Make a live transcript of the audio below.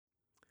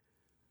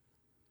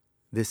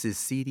This is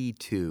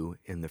CD2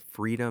 in the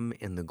Freedom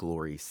in the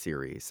Glory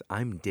series.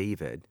 I'm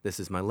David. This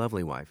is my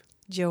lovely wife.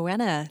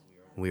 Joanna.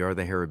 We are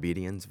the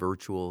Herobedians,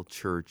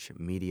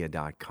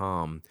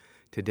 virtualchurchmedia.com.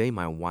 Today,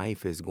 my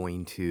wife is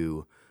going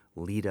to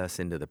lead us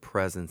into the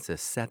presence to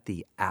set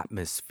the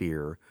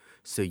atmosphere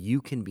so you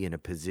can be in a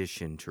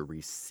position to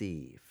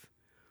receive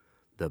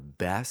the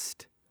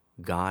best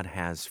God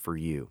has for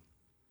you.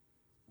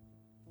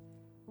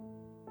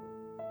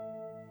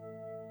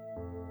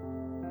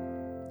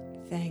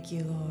 Thank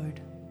you, Lord.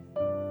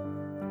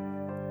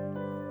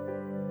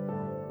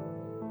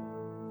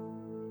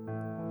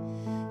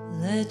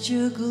 Let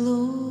your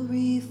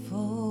glory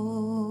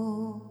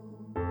fall.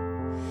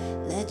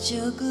 Let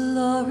your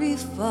glory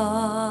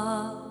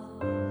fall.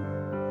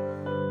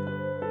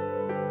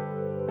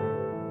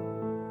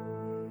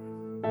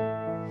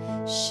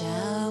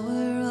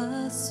 Shower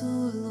us,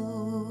 O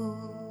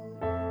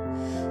Lord,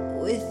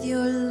 with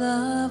your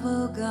love,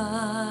 O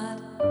God.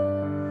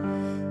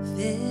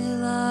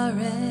 Fill our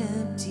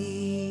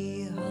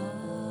empty hearts.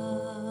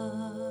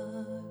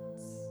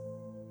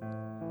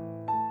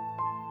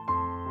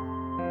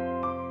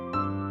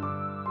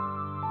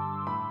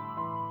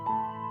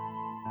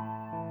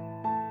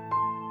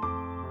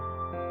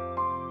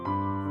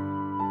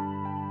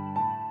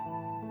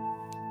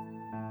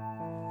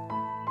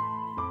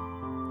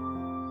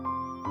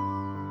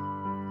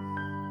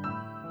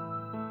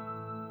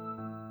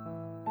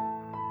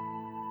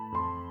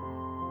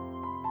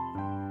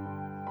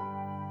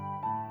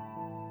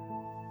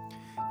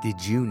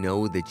 Did you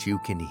know that you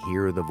can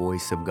hear the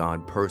voice of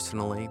God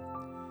personally?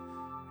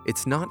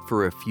 It's not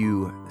for a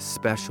few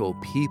special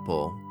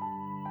people,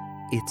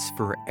 it's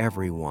for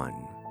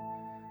everyone.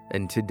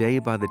 And today,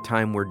 by the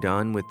time we're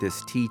done with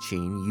this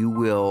teaching, you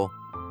will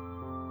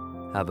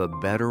have a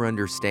better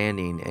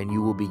understanding and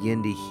you will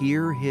begin to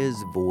hear His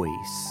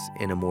voice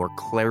in a more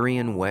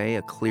clarion way,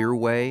 a clear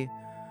way,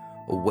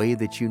 a way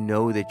that you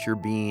know that you're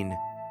being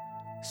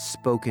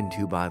spoken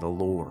to by the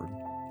Lord.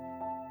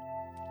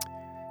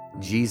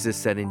 Jesus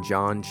said in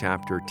John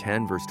chapter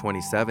 10, verse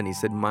 27, He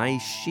said, "My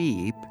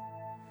sheep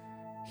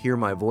hear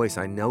my voice,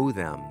 I know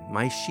them.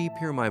 My sheep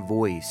hear my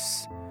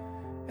voice,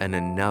 and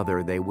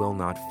another they will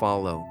not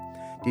follow."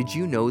 Did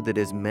you know that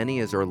as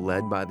many as are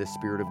led by the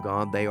Spirit of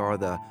God, they are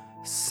the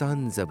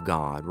sons of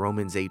God?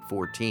 Romans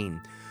 8:14.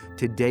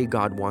 Today,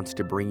 God wants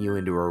to bring you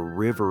into a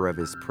river of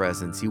His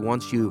presence. He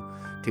wants you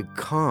to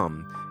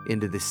come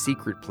into the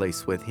secret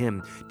place with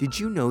Him. Did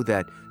you know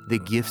that the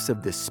gifts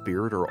of the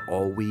Spirit are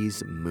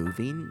always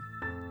moving?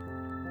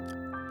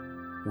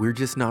 We're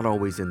just not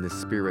always in the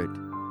Spirit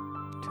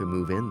to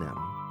move in them.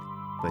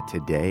 But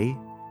today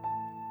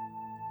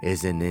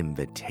is an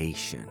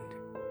invitation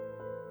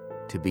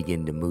to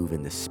begin to move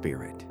in the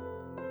Spirit.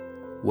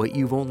 What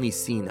you've only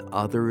seen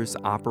others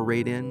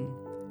operate in,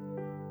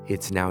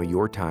 it's now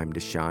your time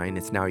to shine.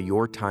 It's now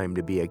your time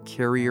to be a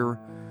carrier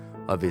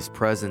of His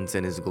presence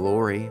and His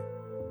glory.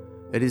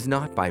 It is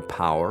not by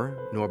power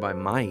nor by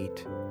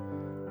might,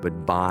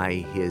 but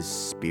by His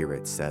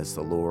Spirit, says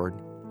the Lord.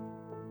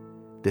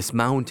 This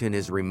mountain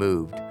is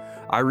removed.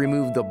 I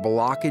remove the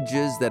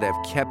blockages that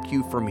have kept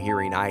you from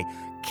hearing. I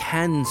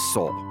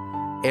cancel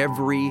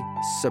every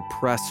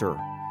suppressor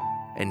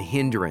and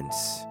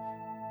hindrance.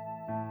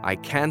 I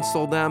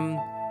cancel them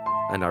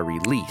and I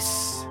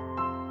release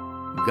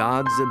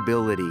God's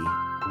ability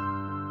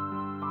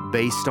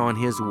based on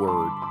His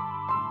word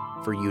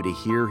for you to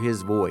hear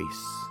His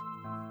voice.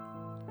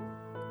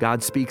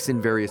 God speaks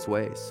in various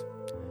ways.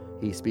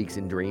 He speaks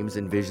in dreams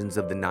and visions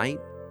of the night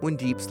when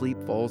deep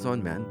sleep falls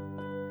on men.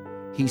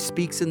 He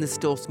speaks in the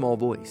still small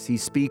voice. He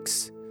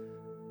speaks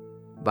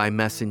by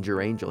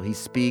messenger angel. He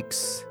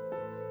speaks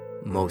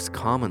most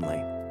commonly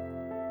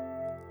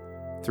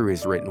through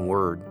His written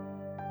word.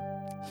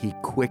 He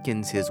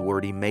quickens His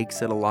word. He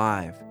makes it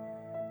alive.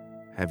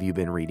 Have you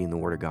been reading the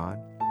Word of God?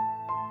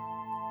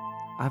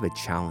 I have a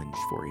challenge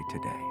for you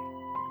today.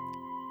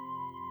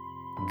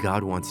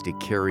 God wants to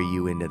carry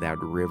you into that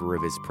river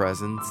of His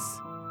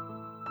presence,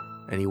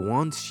 and He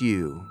wants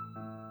you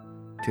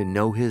to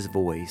know His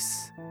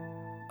voice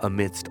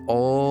amidst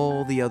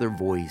all the other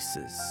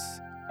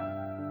voices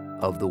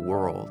of the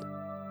world.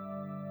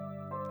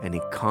 And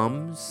it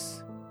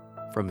comes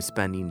from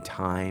spending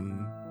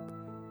time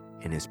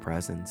in His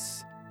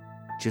presence,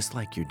 just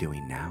like you're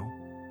doing now.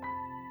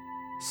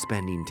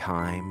 Spending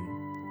time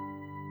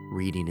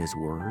reading His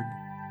word,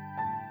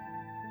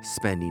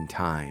 spending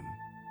time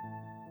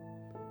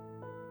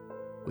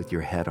with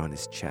your head on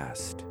His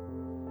chest.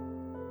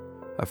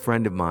 A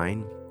friend of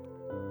mine,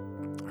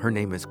 her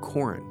name is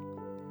Corin,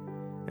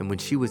 and when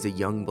she was a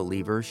young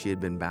believer, she had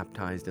been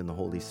baptized in the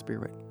Holy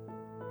Spirit.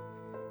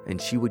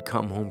 And she would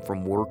come home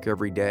from work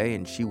every day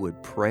and she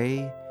would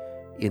pray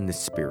in the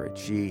Spirit.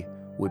 She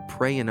would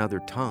pray in other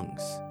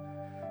tongues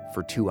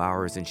for 2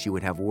 hours and she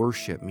would have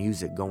worship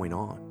music going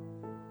on.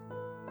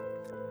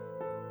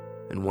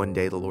 And one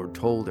day the Lord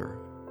told her,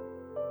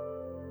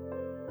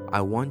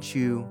 "I want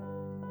you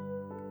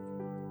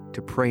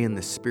to pray in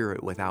the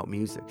Spirit without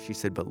music." She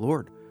said, "But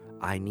Lord,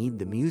 I need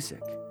the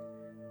music.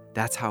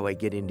 That's how I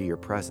get into your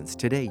presence."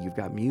 Today, you've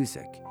got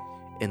music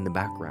in the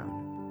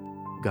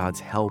background. God's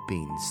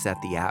helping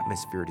set the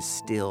atmosphere to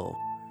still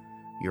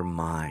your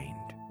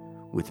mind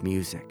with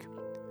music.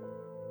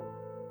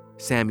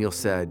 Samuel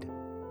said,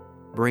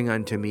 "Bring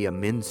unto me a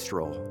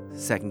minstrel,"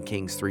 2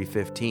 Kings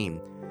 3:15.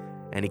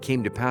 And it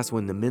came to pass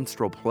when the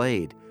minstrel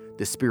played,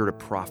 the spirit of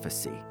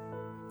prophecy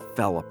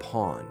fell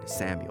upon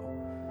Samuel.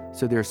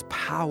 So there's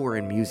power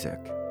in music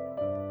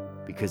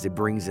because it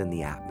brings in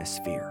the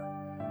atmosphere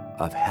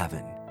of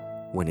heaven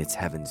when it's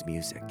heaven's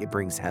music. It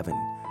brings heaven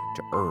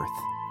to earth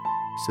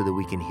so that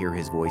we can hear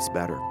his voice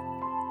better.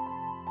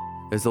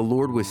 As the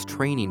Lord was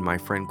training my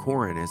friend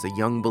Corin as a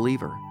young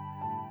believer,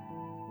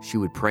 she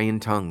would pray in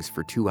tongues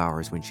for 2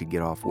 hours when she'd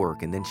get off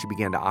work, and then she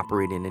began to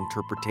operate in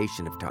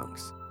interpretation of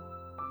tongues.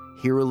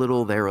 Here a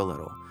little, there a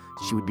little.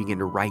 She would begin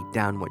to write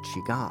down what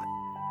she got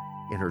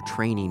in her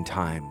training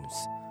times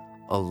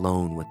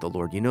alone with the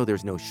Lord. You know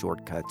there's no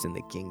shortcuts in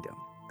the kingdom.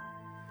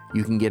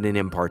 You can get an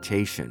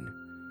impartation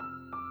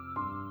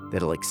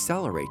that'll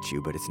accelerate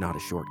you, but it's not a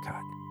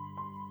shortcut.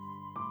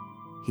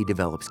 He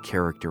develops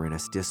character in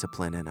us,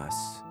 discipline in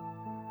us,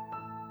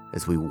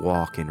 as we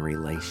walk in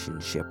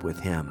relationship with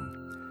him,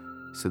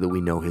 so that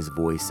we know his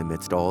voice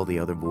amidst all the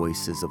other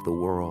voices of the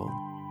world.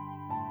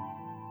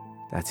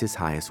 That's his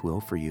highest will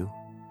for you,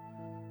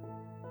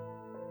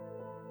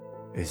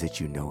 is that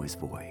you know his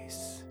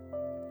voice.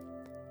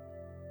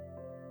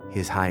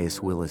 His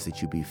highest will is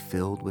that you be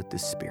filled with the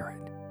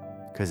Spirit,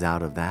 because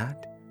out of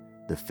that,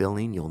 the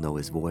filling, you'll know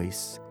his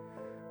voice,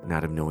 and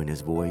out of knowing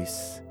his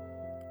voice,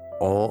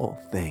 all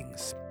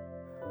things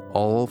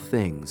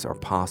are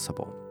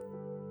possible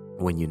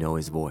when you know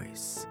his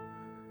voice.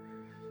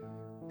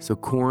 So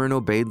Corin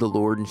obeyed the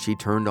Lord, and she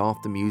turned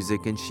off the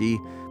music, and she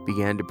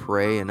began to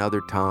pray in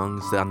other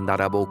tongues, and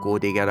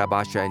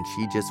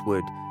she just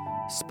would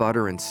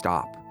sputter and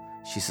stop.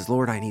 She says,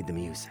 "Lord, I need the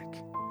music."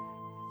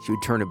 She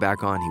would turn it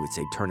back on. He would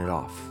say, "Turn it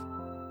off."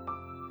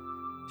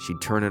 She'd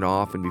turn it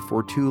off, and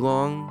before too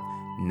long,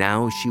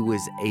 now she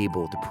was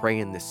able to pray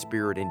in the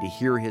Spirit and to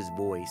hear his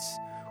voice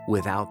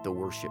without the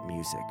worship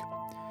music.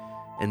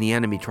 And the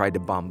enemy tried to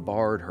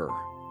bombard her,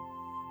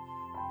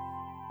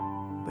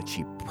 but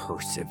she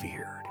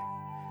persevered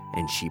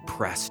and she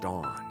pressed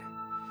on.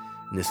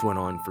 And this went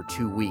on for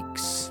 2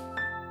 weeks.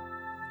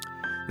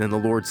 Then the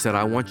Lord said,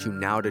 "I want you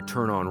now to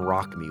turn on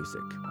rock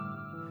music."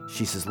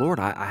 She says, "Lord,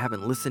 I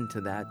haven't listened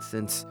to that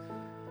since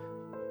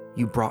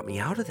you brought me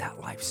out of that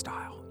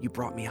lifestyle. You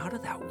brought me out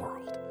of that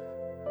world.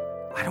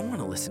 I don't want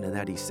to listen to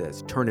that." He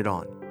says, "Turn it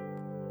on."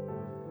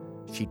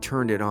 She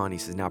turned it on. He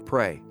says, "Now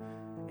pray."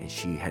 And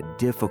she had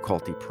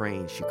difficulty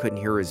praying. She couldn't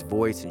hear his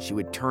voice, and she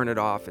would turn it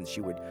off, and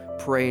she would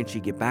pray, and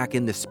she'd get back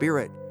in the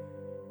Spirit.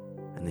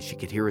 And then she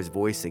could hear his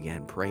voice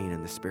again, praying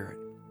in the Spirit.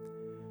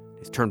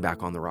 He's turned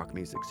back on the rock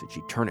music, so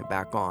she'd turn it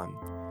back on.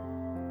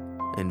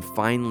 And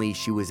finally,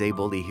 she was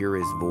able to hear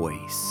his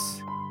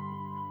voice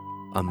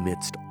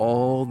amidst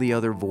all the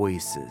other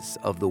voices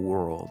of the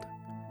world.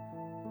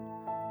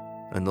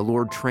 And the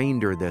Lord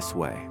trained her this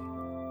way,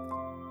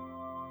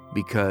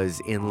 because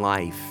in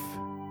life,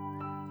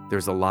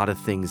 there's a lot of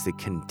things that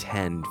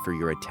contend for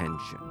your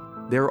attention.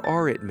 There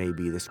are, it may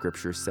be, the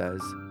scripture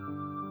says,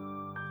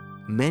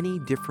 many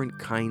different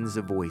kinds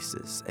of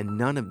voices, and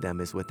none of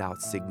them is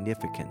without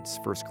significance,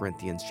 1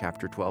 Corinthians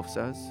chapter 12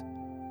 says.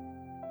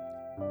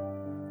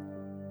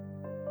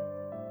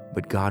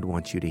 But God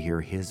wants you to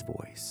hear his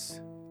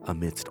voice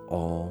amidst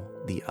all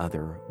the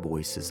other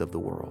voices of the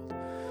world.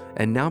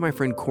 And now my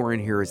friend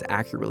Corin here is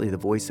accurately the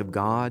voice of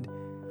God,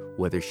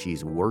 whether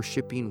she's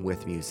worshiping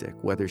with music,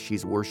 whether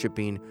she's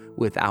worshiping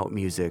without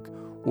music,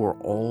 or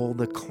all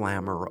the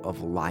clamor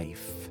of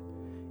life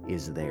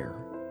is there.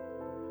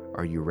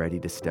 Are you ready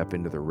to step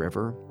into the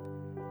river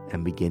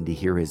and begin to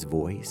hear his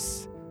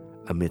voice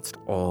amidst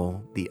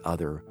all the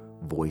other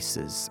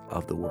voices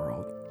of the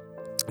world?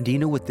 Do you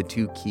know what the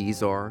 2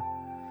 keys are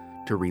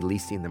to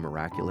releasing the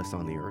miraculous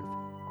on the earth?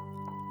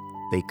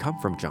 They come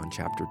from John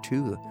chapter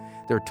 2.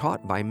 They're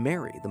taught by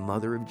Mary, the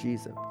mother of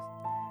Jesus.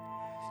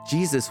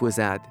 Jesus was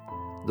at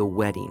the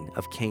wedding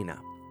of Cana.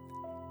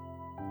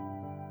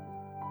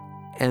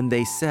 And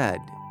they said,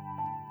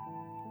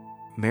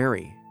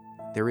 "Mary,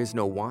 there is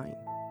no wine."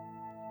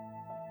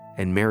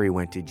 And Mary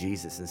went to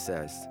Jesus and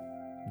says,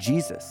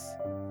 "Jesus,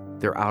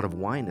 they're out of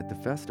wine at the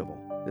festival.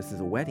 This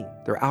is a wedding.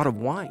 They're out of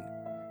wine."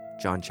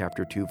 John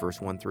chapter 2, verse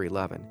 1 through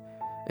 11.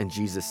 And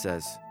Jesus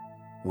says,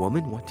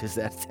 "Woman, what does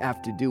that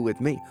have to do with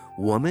me?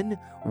 Woman,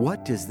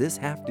 what does this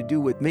have to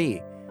do with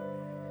me?"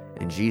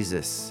 And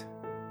Jesus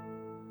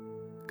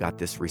got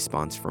this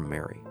response from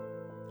Mary,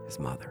 his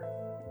mother.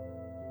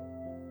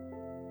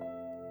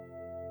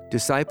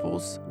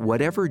 Disciples,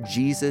 whatever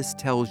Jesus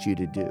tells you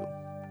to do,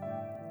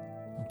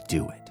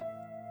 do it.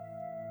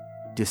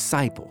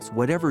 Disciples,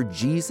 whatever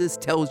Jesus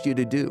tells you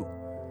to do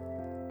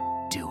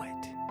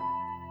it.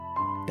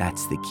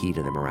 That's the key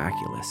to the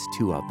miraculous,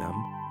 2 of them.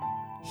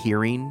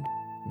 Hearing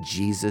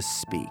Jesus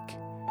speak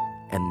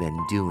and then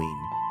doing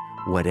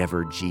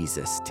whatever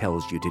Jesus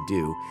tells you to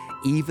do,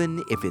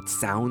 even if it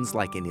sounds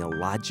like an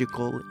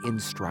illogical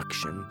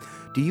instruction.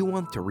 Do you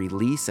want to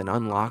release and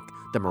unlock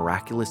the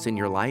miraculous in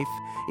your life?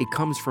 It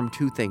comes from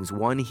two things.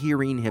 One,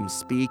 hearing him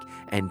speak,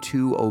 and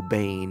two,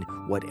 obeying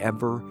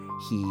whatever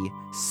he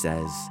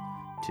says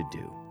to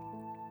do.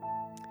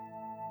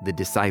 The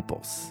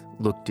disciples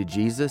look to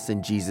Jesus,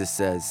 and Jesus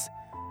says,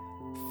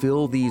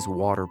 fill these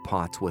water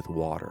pots with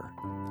water.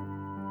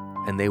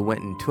 And they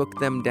went and took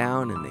them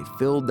down and they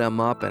filled them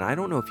up. And I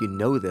don't know if you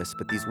know this,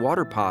 but these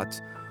water pots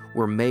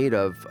were made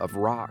of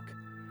rock.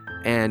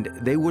 And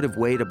they would have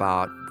weighed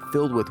about,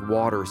 filled with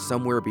water,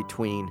 somewhere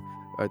between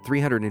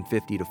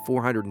 350 to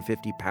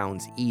 450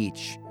 pounds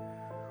each,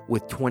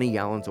 with 20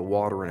 gallons of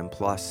water in them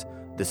plus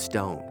the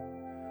stone.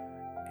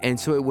 And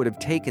so it would have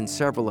taken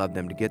several of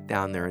them to get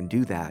down there and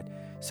do that.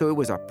 So it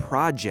was a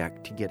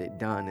project to get it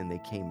done, and they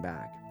came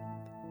back.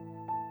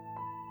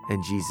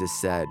 And Jesus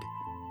said,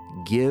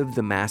 give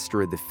the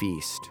master of the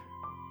feast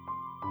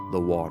the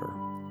water.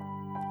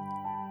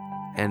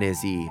 And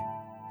as he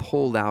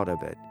pulled out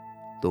of it,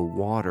 the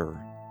water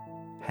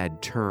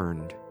had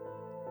turned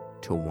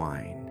to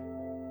wine.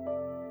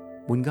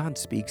 When God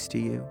speaks to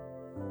you,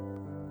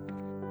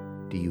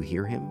 do you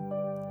hear him?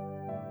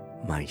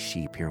 My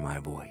sheep hear my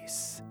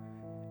voice,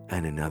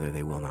 and another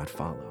they will not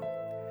follow.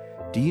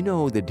 Do you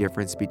know the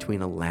difference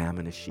between a lamb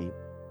and a sheep?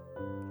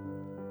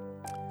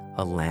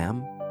 A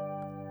lamb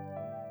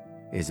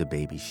is a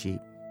baby sheep.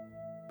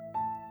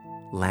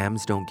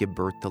 Lambs don't give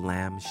birth to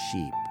lambs.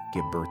 Sheep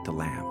give birth to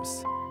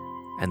lambs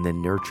and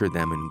then nurture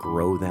them and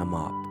grow them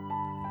up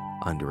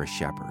under a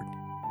shepherd.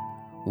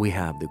 We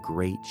have the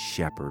great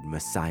shepherd,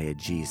 Messiah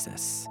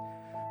Jesus,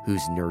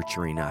 who's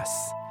nurturing us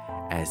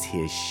as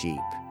his sheep,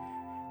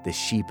 the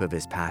sheep of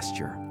his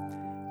pasture.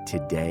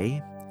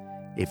 Today,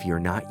 if you're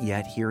not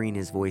yet hearing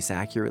his voice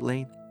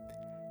accurately,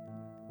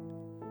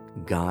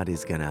 God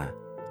is going to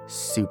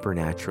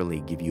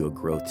supernaturally give you a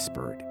growth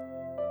spurt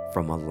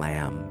from a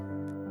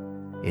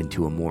lamb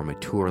into a more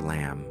mature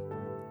lamb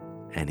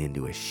and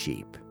into a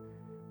sheep,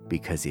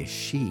 because his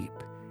sheep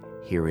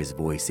hear his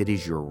voice. It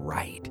is your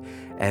right.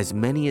 As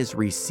many as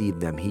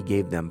received them, he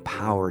gave them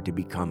power to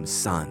become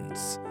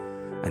sons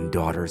and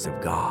daughters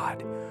of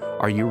God.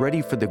 Are you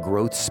ready for the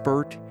growth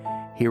spurt?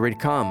 Here it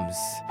comes.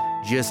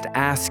 Just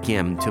ask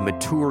him to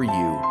mature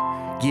you,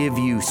 give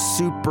you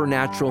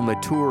supernatural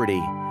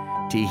maturity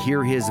to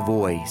hear his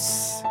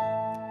voice.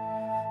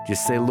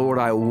 Just say, Lord,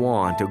 I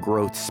want a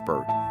growth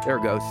spurt. There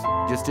it goes.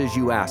 Just as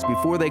you ask.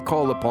 Before they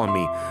call upon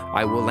me,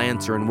 I will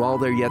answer. And while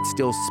they're yet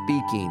still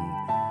speaking,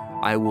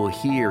 I will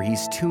hear.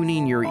 He's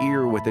tuning your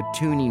ear with a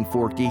tuning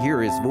fork to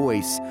hear his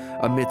voice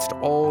amidst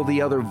all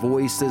the other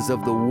voices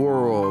of the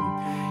world.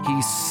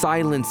 He's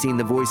silencing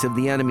the voice of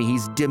the enemy.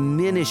 He's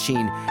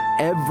diminishing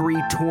every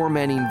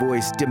tormenting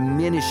voice,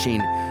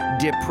 diminishing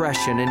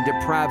depression and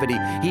depravity.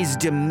 He's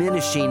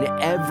diminishing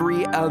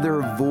every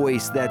other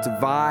voice that's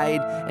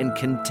vied and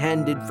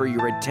contended for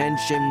your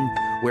attention,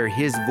 where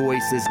his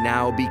voice is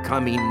now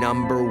becoming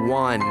number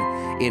one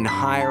in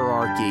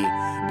hierarchy,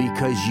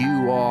 because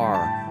you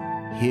are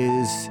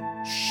his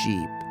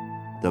sheep,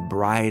 the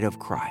bride of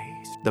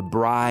Christ, the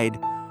bride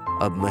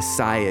of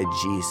Messiah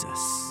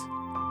Jesus.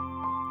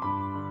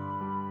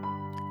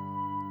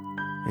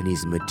 And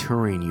he's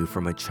maturing you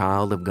from a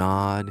child of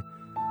God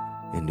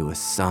into a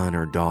son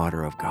or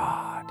daughter of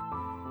God.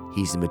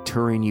 He's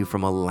maturing you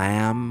from a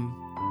lamb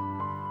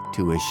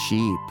to a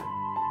sheep.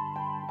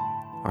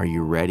 Are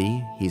you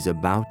ready? He's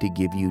about to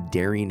give you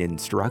daring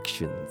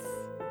instructions.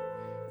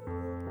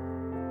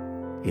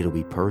 It'll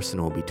be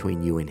personal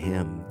between you and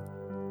him.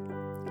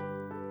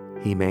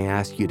 He may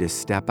ask you to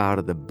step out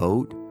of the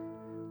boat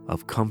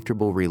of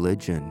comfortable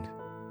religion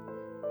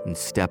and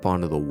step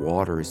onto the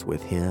waters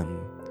with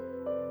him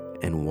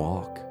and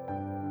walk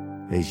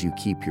as you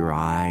keep your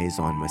eyes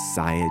on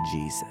Messiah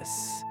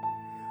Jesus,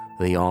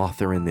 the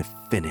author and the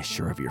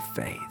finisher of your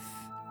faith.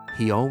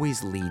 He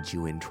always leads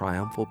you in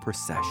triumphal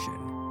procession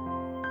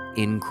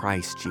in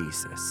Christ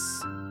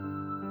Jesus.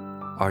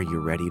 Are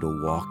you ready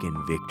to walk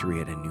in victory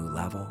at a new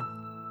level?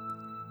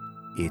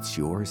 It's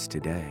yours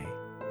today.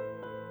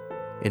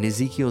 In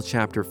Ezekiel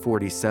chapter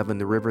 47,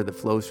 the river that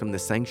flows from the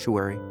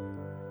sanctuary,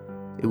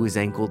 it was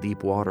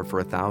ankle-deep water for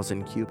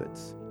 1,000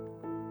 cubits.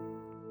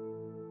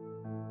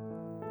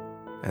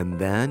 And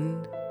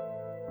then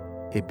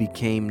it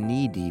became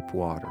knee-deep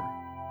water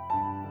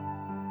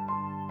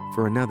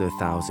for another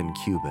 1,000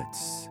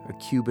 cubits. A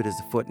cubit is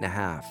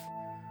 1.5 feet.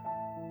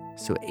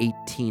 So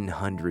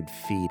 1,800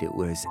 feet, it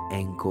was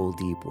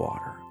ankle-deep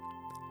water.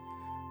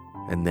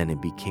 And then it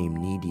became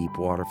knee-deep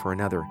water for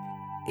another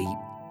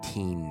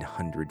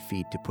 1,800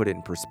 feet. To put it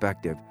in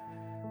perspective,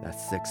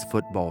 that's 6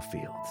 football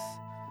fields.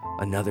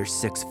 Another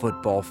 6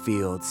 football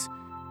fields,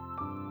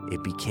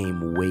 it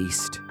became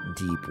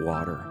waist-deep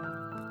water.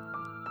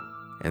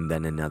 And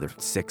then another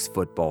 6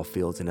 football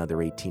fields, another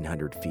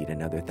 1,800 feet,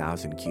 another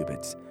 1,000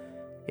 cubits.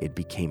 It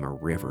became a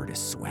river to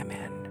swim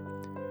in.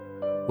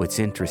 What's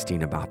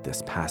interesting about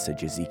this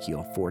passage,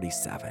 Ezekiel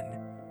 47,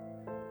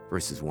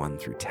 verses 1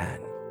 through 10.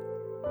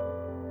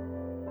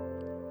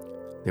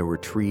 There were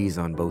trees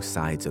on both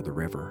sides of the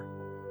river,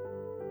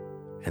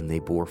 and they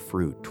bore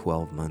fruit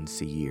 12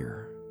 months a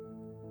year.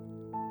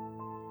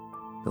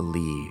 The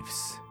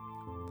leaves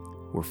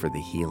were for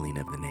the healing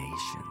of the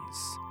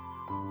nations.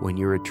 When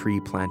you're a tree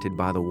planted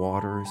by the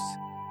waters,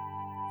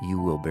 you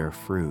will bear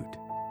fruit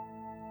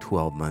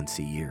 12 months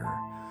a year.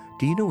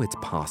 Do you know it's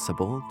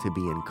possible to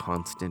be in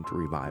constant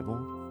revival?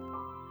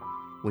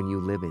 When you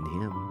live in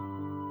Him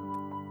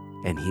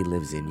and He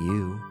lives in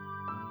you,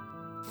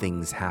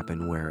 things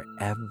happen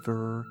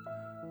wherever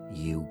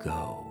you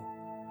go.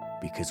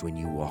 Because when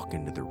you walk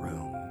into the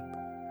room,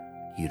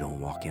 you don't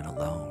walk in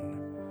alone.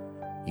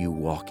 You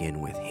walk in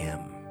with Him.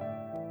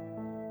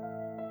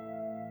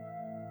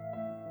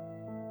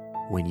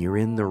 When you're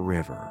in the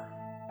river,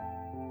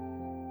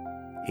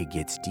 it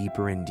gets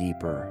deeper and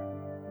deeper,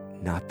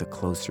 not the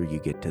closer you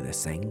get to the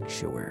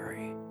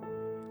sanctuary.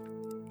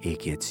 It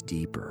gets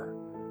deeper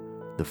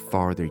the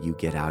farther you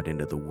get out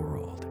into the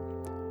world.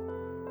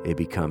 It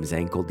becomes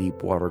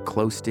ankle-deep water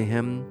close to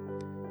Him,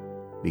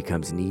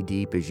 becomes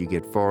knee-deep as you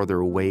get farther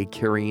away,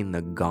 carrying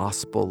the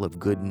gospel of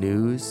good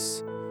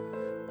news,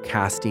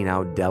 casting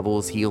out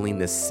devils, healing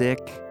the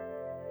sick,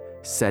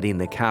 setting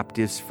the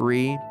captives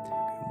free.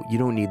 You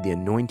don't need the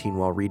anointing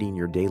while reading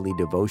your daily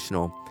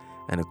devotional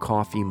and a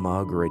coffee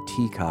mug or a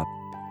teacup.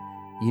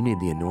 You need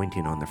the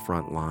anointing on the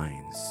front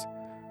lines.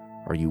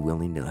 Are you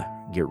willing to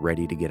get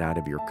ready to get out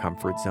of your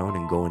comfort zone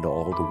and go into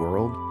all the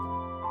world?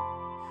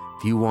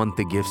 If you want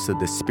the gifts of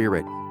the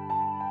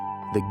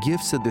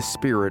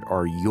Spirit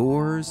are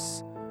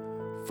yours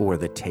for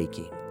the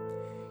taking.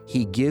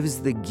 He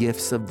gives the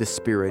gifts of the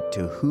Spirit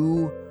to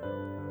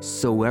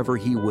whosoever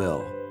He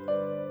will.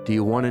 Do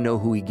you want to know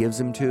who He gives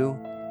them to?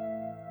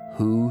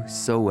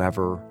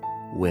 Whosoever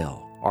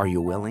will. Are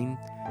you willing?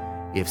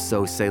 If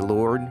so, say,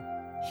 Lord,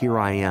 here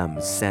I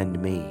am, send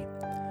me.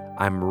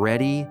 I'm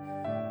ready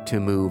to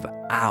move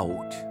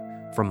out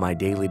from my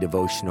daily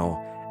devotional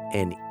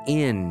and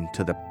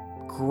into the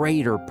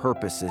greater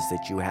purposes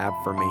that you have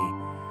for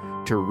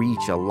me, to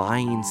reach a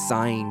lying,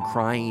 sighing,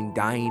 crying,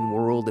 dying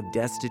world of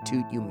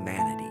destitute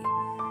humanity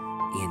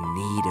in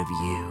need of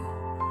you.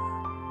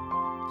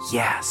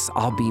 Yes,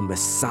 I'll be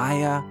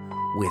Messiah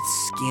with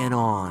skin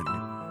on.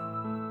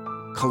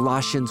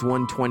 Colossians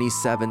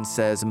 1:27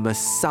 says,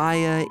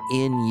 Messiah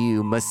in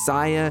you,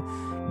 Messiah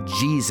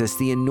Jesus,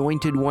 the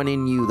anointed one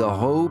in you, the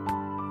hope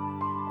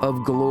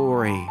of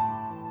glory.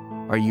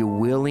 Are you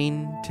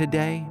willing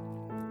today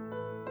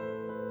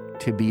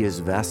to be His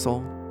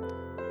vessel,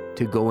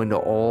 to go into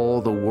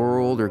all the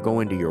world or go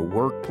into your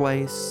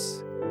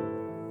workplace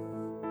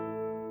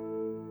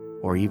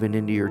or even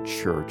into your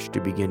church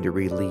to begin to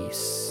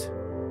release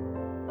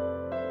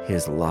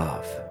His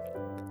love,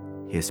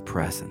 His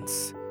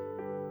presence,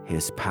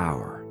 His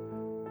power?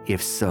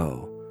 If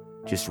so,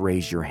 just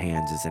raise your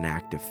hands as an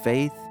act of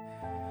faith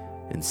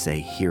and say,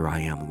 here I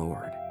am,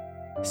 Lord.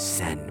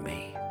 Send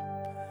me.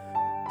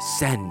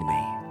 Send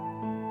me.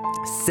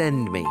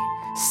 Send me.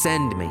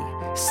 Send me.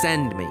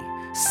 Send me.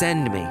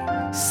 Send me.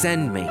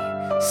 Send me.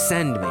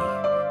 Send me.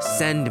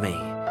 Send me.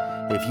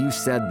 If you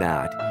said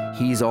that,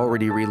 He's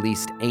already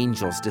released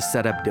angels to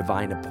set up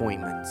divine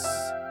appointments.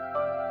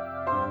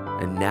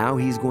 And now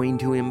He's going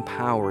to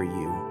empower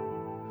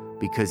you,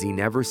 because He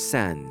never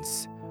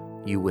sends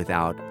you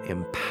without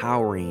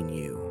empowering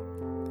you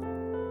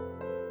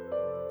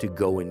to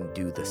go and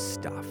do the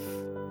stuff.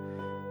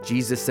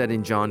 Jesus said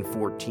in John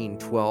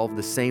 14:12,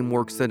 the same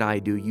works that I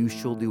do, you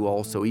shall do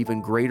also.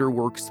 Even greater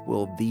works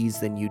will these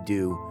than you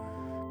do,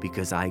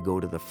 because I go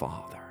to the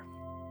Father.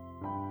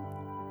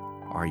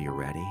 Are you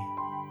ready?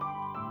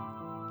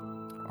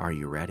 Are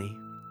you ready?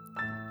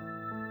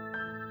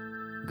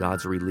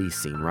 God's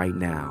releasing right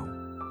now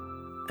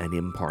an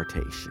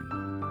impartation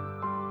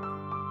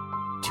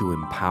to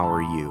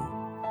empower you.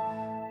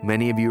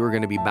 Many of you are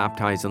going to be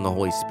baptized in the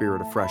Holy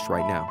Spirit afresh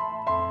right now.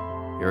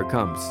 Here it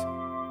comes.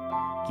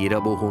 There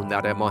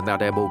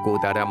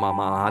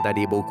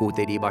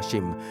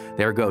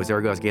it goes.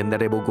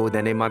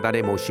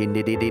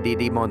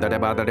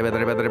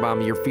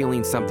 You're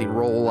feeling something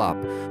roll up.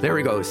 There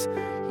he goes.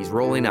 He's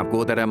rolling up.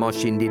 Let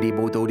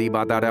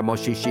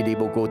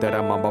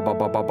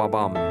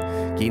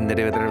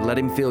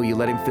him feel you.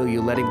 Let him feel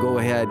you. Let him go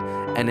ahead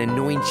and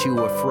anoint you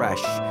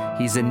afresh.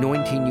 He's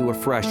anointing you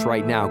afresh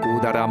right now.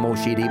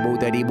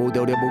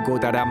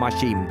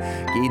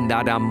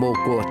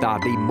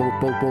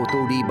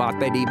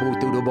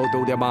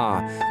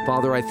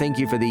 Father, I thank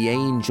you for the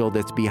angel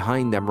that's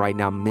behind them right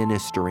now,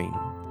 ministering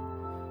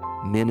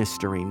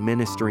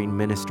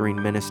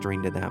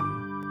to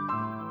them.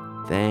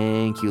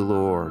 Thank you,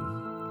 Lord.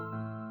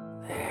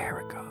 There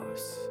it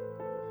goes.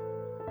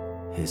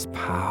 His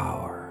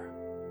power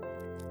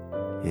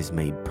is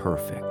made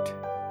perfect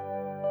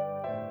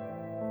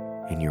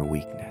in your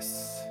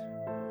weakness.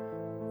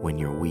 When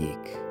you're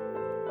weak,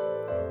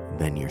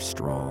 then you're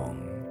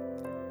strong.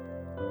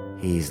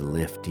 He's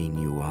lifting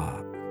you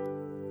up.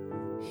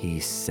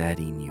 He's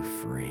setting you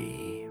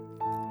free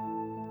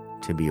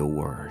to be a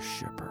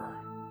worshiper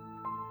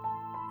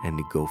and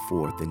to go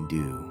forth and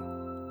do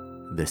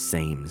the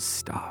same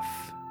stuff.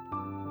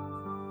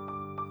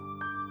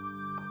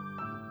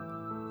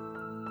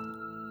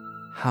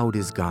 How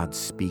does God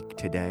speak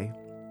today?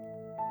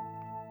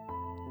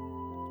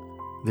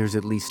 There's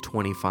at least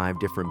 25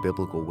 different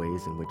biblical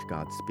ways in which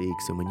God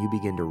speaks, and when you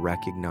begin to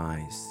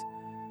recognize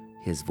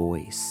His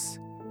voice,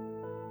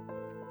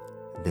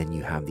 then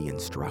you have the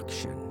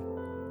instruction,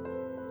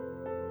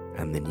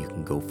 and then you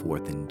can go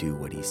forth and do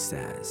what He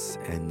says,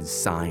 and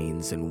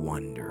signs and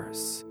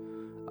wonders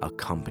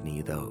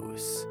accompany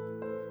those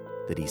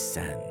that He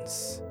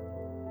sends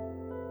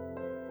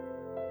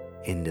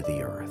into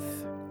the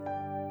earth.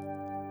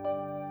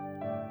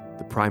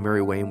 The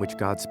primary way in which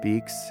God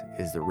speaks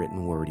is the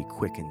written word. He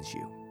quickens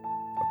you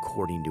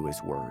according to His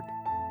word.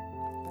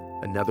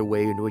 Another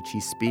way in which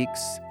He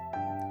speaks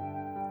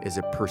is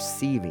a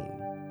perceiving.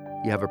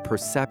 You have a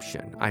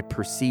perception. I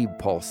perceive,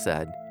 Paul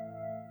said.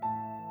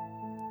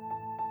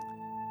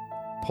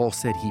 Paul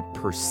said he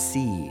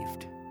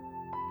perceived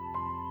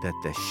that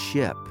the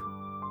ship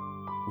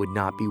would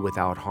not be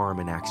without harm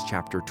in Acts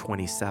chapter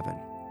 27.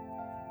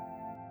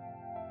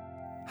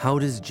 How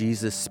does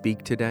Jesus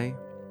speak today?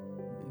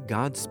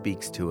 God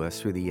speaks to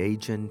us through the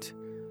agent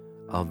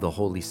of the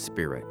Holy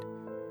Spirit,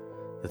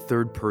 the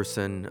third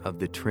person of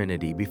the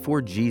Trinity.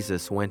 Before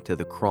Jesus went to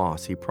the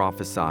cross, He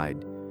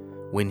prophesied,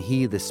 "When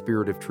He, the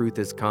Spirit of truth,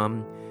 has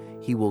come,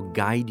 He will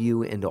guide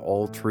you into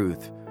all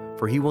truth,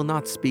 for He will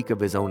not speak of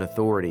His own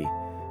authority,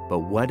 but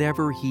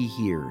whatever He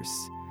hears,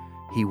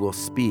 He will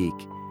speak,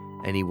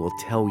 and He will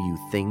tell you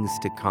things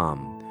to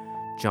come."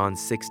 John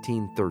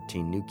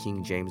 16:13, New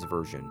King James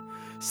Version.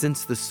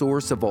 Since the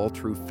source of all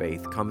true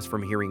faith comes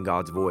from hearing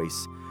God's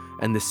voice,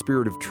 and the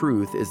Spirit of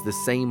truth is the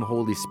same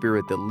Holy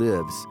Spirit that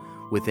lives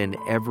within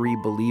every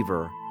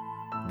believer,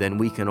 then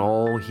we can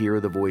all hear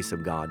the voice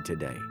of God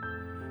today.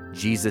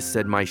 Jesus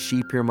said, "My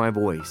sheep hear my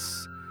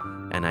voice,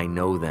 and I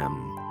know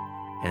them,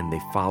 and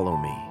they follow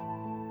me."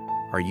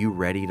 Are you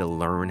ready to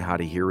learn how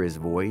to hear His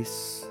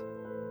voice?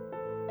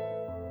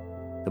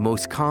 The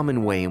most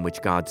common way in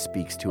which God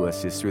speaks to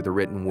us is through the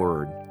written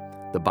word,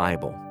 the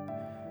Bible.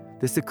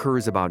 This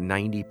occurs about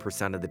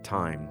 90% of the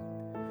time.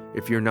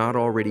 If you're not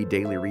already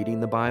daily reading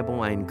the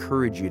Bible, I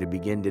encourage you to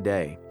begin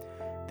today.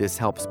 This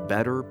helps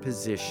better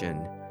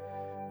position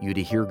you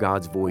to hear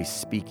God's voice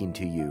speaking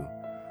to you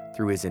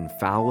through His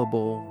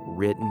infallible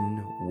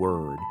written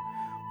word.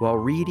 While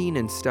reading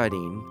and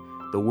studying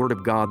the Word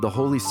of God, the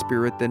Holy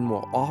Spirit then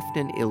will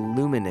often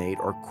illuminate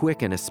or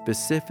quicken a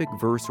specific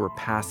verse or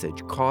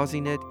passage,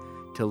 causing it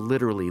to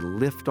literally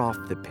lift off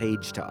the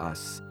page to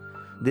us.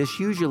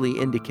 This usually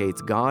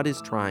indicates God is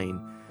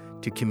trying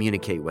to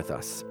communicate with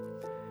us.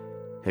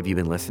 Have you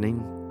been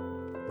listening?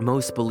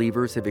 Most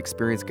believers have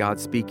experienced God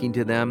speaking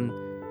to them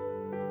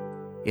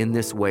in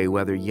this way,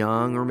 whether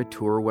young or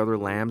mature, whether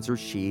lambs or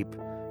sheep.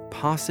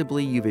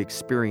 Possibly you've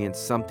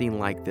experienced something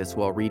like this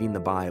while reading the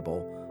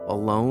Bible,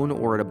 alone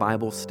or at a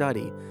Bible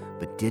study,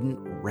 but didn't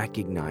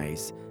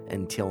recognize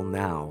until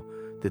now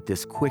that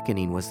this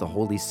quickening was the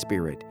Holy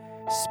Spirit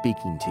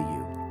speaking to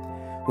you.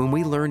 When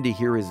we learn to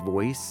hear His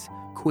voice,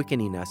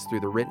 quickening us through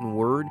the written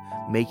word,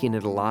 making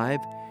it alive,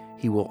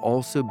 He will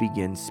also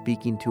begin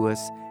speaking to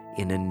us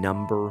in a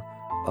number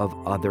of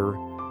other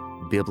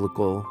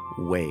biblical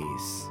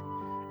ways.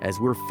 As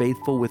we're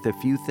faithful with a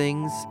few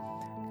things,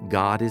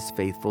 God is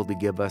faithful to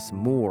give us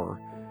more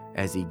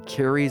as He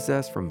carries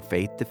us from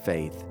faith to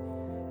faith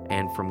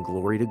and from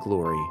glory to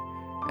glory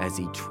as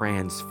He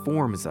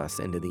transforms us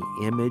into the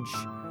image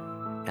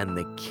and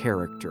the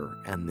character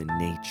and the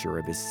nature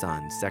of His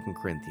Son. 2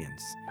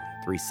 Corinthians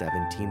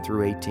 3:17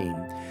 through 18.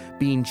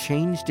 Being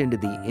changed into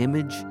the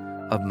image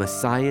of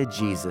Messiah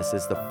Jesus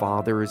is the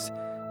Father's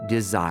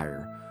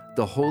desire.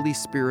 The Holy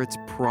Spirit's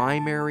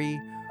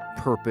primary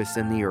purpose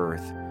in the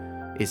earth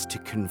is to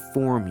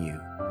conform you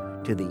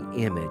to the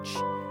image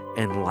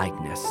and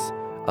likeness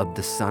of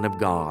the Son of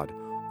God.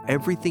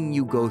 Everything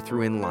you go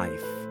through in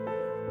life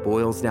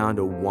boils down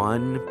to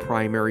one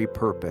primary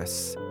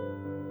purpose: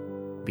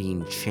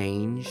 being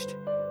changed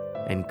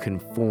and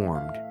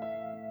conformed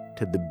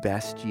to the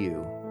best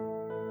you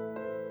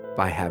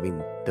by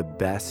having the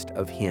best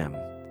of Him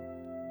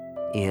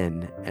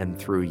in and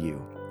through you.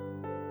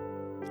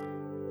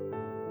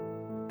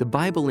 The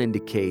Bible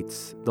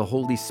indicates the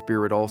Holy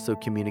Spirit also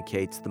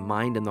communicates the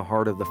mind and the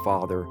heart of the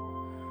Father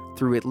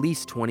through at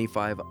least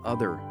 25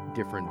 other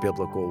different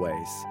biblical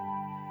ways.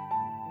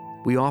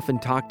 We often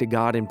talk to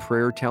God in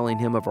prayer, telling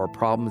Him of our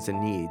problems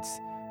and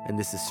needs, and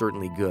this is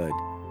certainly good,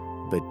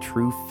 but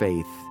true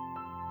faith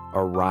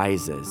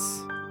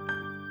arises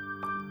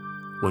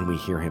when we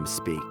hear Him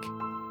speak.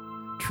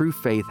 True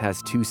faith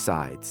has two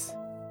sides: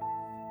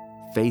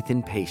 faith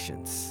and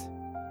patience.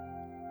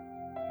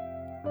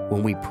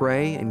 When we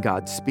pray and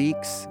God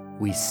speaks,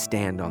 we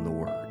stand on the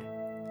word,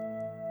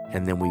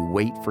 and then we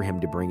wait for Him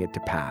to bring it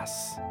to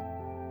pass.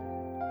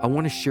 I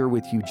want to share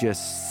with you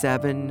just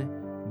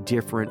 7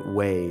 different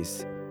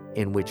ways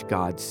in which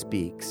God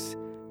speaks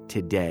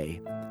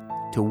today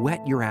to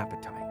whet your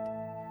appetite,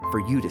 for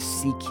you to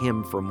seek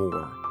Him for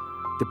more.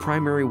 The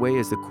primary way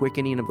is the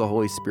quickening of the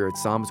Holy Spirit.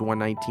 Psalms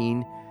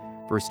 119,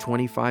 verse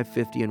 25,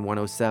 50, and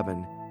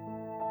 107.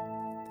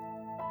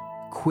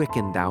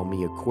 Quicken thou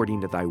me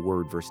according to thy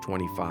word, verse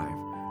 25.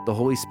 The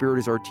Holy Spirit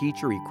is our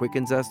teacher. He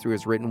quickens us through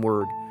his written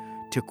word.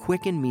 To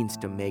quicken means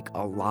to make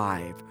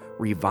alive,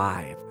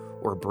 revive,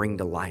 or bring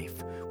to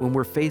life. When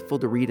we're faithful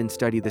to read and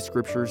study the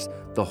scriptures,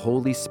 the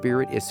Holy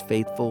Spirit is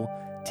faithful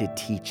to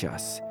teach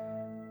us.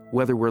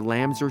 Whether we're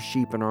lambs or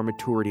sheep in our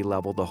maturity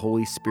level, the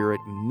Holy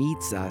Spirit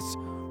meets us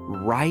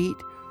right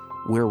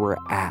where we're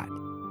at.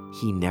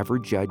 He never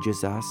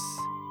judges us.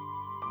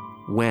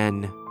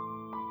 When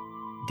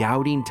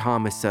doubting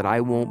Thomas said,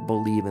 "I won't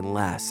believe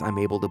unless I'm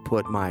able to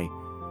put my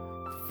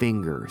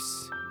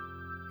fingers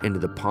into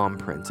the palm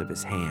prints of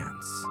his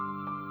hands,"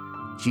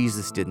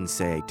 Jesus didn't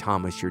say,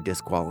 "Thomas, you're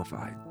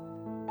disqualified."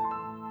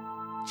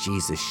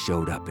 Jesus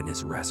showed up in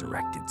his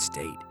resurrected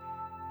state.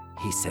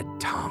 He said,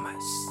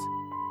 "Thomas,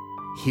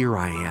 here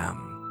I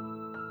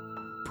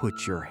am.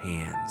 Put your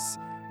hands,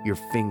 your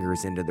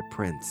fingers into the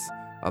prints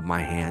of my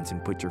hands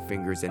and put your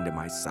fingers into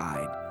my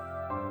side."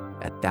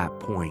 At that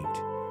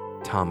point,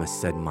 Thomas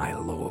said, "My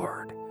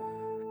Lord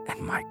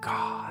and my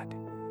God."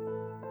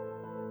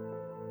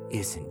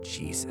 Isn't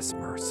Jesus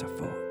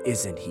merciful?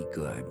 Isn't he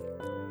good?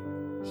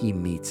 He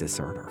meets us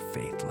at our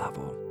faith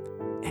level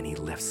and he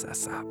lifts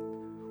us up.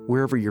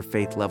 Wherever your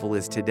faith level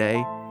is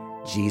today,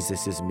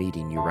 Jesus is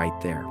meeting you right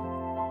there.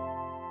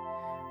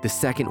 The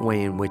second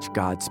way in which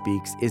God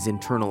speaks is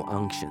internal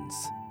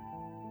unctions.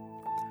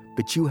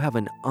 But you have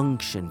an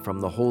unction from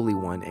the Holy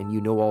One, and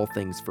you know all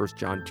things, 1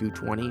 John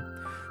 2:20.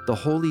 The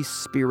Holy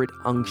Spirit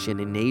unction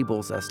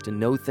enables us to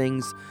know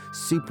things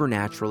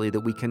supernaturally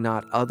that we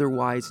cannot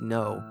otherwise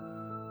know,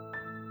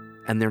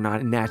 and they're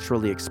not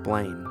naturally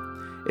explained.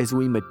 As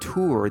we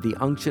mature, the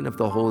unction of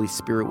the Holy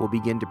Spirit will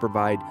begin to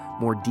provide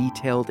more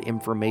detailed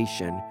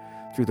information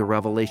through the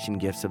revelation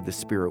gifts of the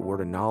Spirit,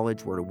 word of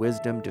knowledge, word of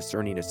wisdom,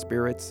 discerning of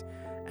spirits,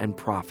 and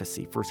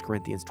prophecy, 1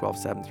 Corinthians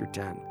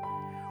 12:7-10.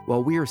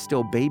 While we are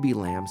still baby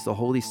lambs, the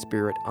Holy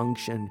Spirit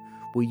unction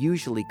will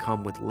usually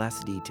come with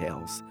less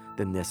details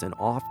than this, and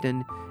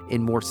often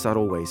in more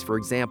subtle ways. For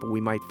example,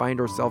 we might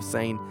find ourselves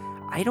saying,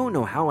 "I don't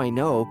know how I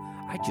know,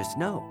 I just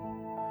know."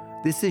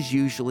 This is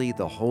usually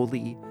the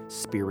Holy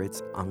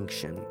Spirit's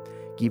unction,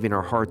 giving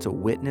our hearts a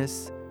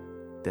witness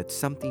that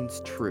something's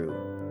true,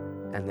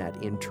 and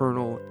that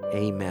internal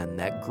amen,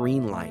 that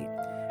green light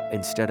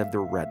instead of the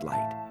red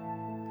light.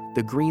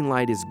 The green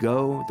light is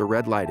go, the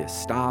red light is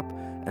stop,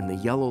 and the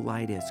yellow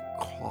light is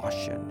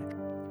caution.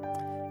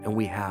 And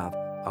we have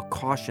a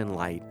caution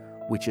light,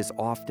 which is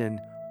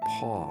often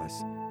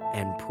pause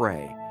and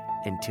pray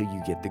until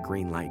you get the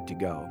green light to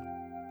go.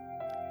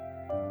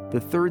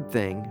 The third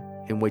thing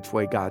in which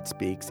way God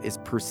speaks is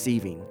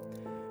perceiving.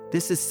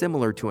 This is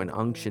similar to an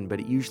unction, but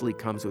it usually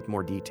comes with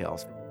more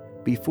details.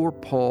 Before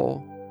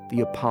Paul,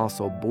 the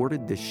apostle,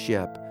 boarded the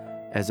ship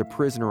as a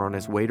prisoner on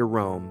his way to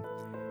Rome,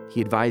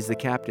 he advised the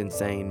captain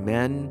saying,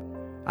 "Men,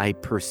 I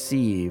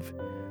perceive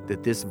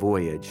that this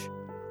voyage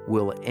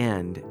will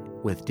end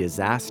with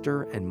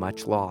disaster and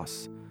much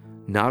loss,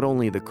 not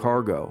only the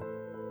cargo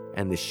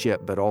and the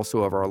ship, but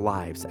also of our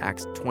lives."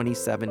 Acts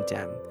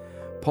 27:10.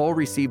 Paul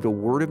received a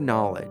word of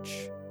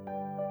knowledge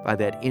by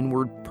that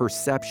inward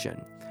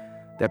perception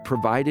that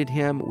provided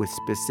him with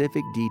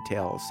specific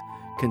details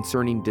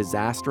concerning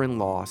disaster and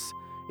loss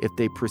if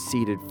they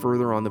proceeded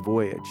further on the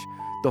voyage.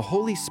 The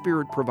Holy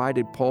Spirit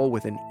provided Paul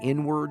with an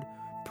inward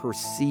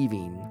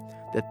perceiving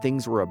that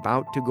things were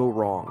about to go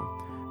wrong.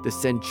 The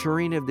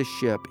centurion of the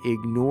ship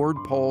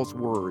ignored Paul's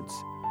words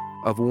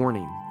of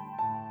warning.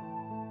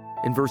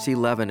 In verse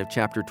 11 of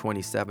chapter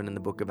 27 in the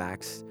book of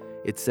Acts,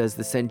 it says,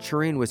 "The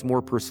centurion was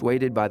more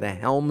persuaded by the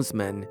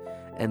helmsman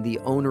and the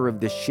owner of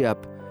the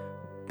ship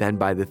than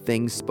by the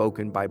things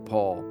spoken by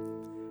Paul."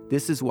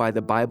 This is why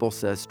the Bible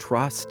says,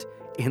 "Trust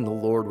in the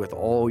Lord with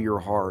all your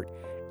heart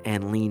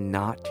and lean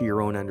not to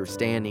your own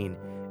understanding.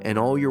 In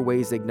all your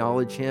ways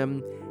acknowledge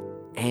him,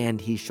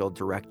 and he shall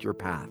direct your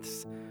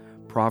paths."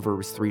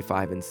 Proverbs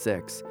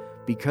 3:5-6.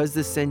 Because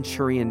the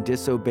centurion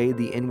disobeyed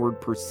the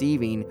inward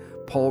perceiving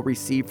Paul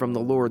received from the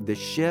Lord, the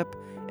ship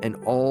and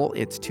all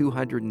its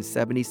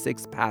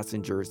 276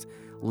 passengers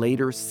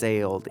later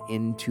sailed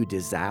into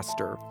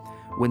disaster.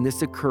 When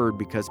this occurred,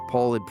 because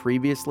Paul had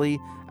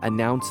previously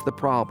announced the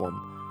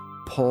problem,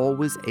 Paul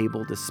was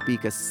able to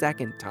speak a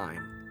second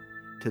time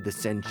to the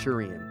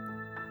centurion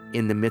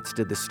in the midst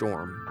of the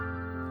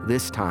storm.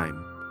 This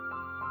time,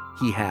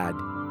 he had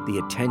the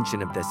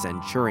attention of the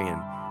centurion,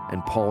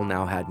 and Paul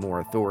now had more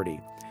authority.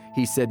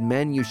 He said,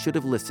 "Men, you should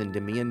have listened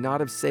to me and not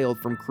have sailed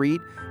from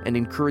Crete and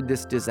incurred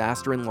this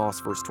disaster and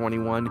loss." Verse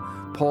 21,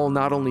 Paul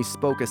not only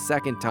spoke a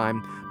second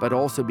time, but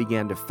also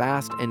began to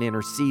fast and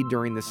intercede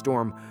during the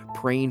storm,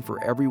 praying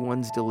for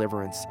everyone's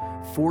deliverance.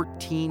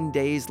 14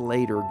 days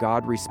later,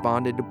 God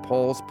responded to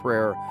Paul's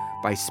prayer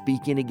by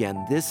speaking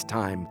again. This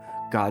time,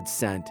 God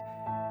sent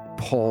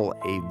Paul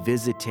a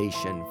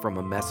visitation from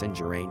a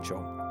messenger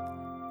angel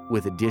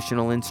with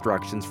additional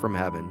instructions from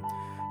heaven.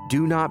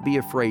 "Do not be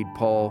afraid,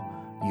 Paul.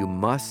 You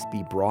must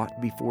be brought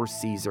before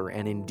Caesar,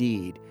 and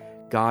indeed,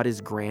 God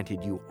has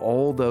granted you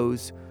all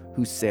those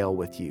who sail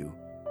with you."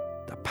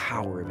 The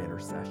power of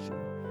intercession.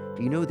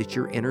 Do you know that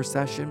your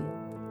intercession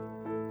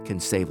can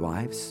save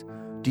lives?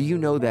 Do you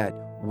know that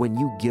when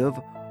you give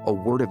a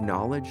word of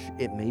knowledge,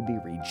 it may be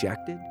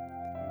rejected.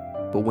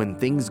 But when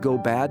things go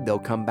bad, they'll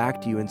come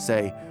back to you and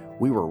say,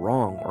 we were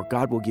wrong, or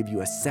God will give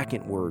you a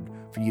second word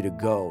for you to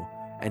go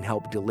and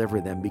help deliver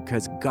them,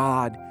 because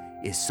God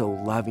is so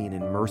loving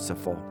and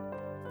merciful.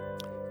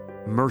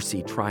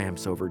 Mercy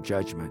triumphs over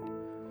judgment.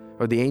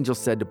 Or the angel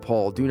said to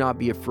Paul, do not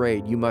be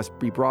afraid. You must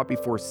be brought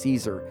before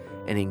Caesar.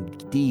 And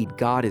indeed,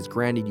 God has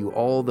granted you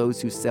all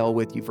those who sail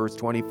with you. Verse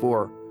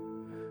 24.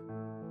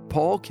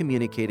 Paul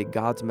communicated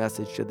God's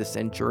message to the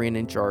centurion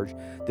in charge.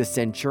 The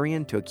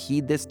centurion took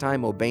heed this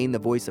time, obeying the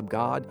voice of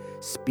God,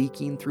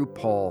 speaking through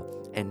Paul,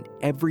 and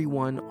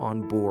everyone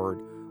on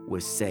board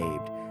was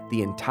saved.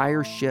 The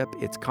entire ship,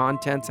 its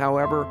contents,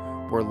 however,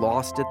 were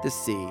lost at the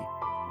sea.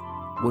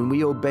 When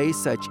we obey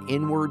such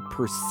inward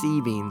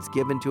perceivings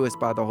given to us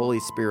by the Holy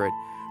Spirit,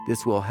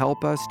 this will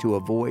help us to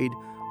avoid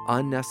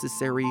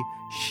unnecessary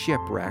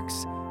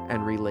shipwrecks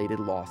and related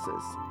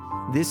losses.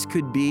 This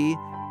could be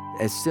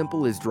as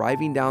simple as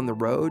driving down the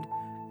road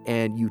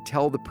and you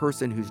tell the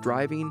person who's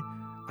driving,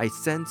 I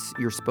sense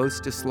you're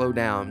supposed to slow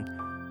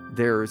down.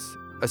 There's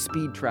a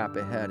speed trap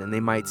ahead. And they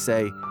might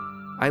say,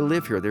 I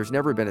live here. There's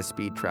never been a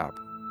speed trap.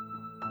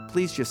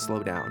 Please just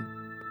slow down.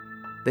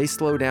 They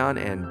slow down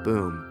and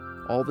boom.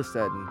 All of a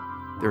sudden,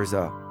 there's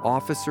an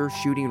officer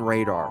shooting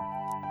radar.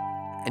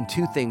 And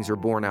two things are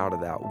born out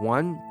of that.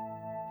 One,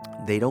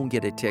 they don't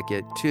get a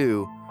ticket.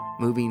 Two,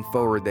 moving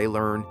forward, they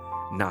learn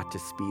not to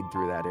speed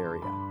through that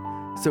area.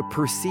 So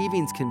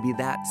perceivings can be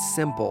that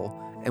simple,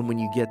 and when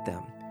you get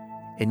them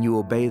and you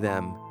obey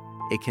them,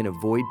 it can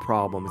avoid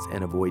problems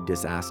and avoid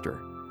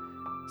disaster.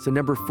 So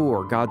number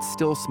 4, God's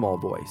still small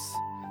voice.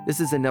 This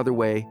is another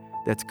way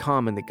that's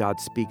common that God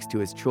speaks to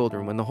his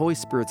children. When the Holy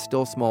Spirit's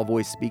still small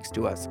voice speaks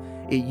to us,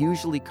 it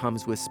usually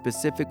comes with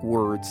specific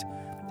words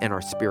in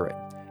our spirit.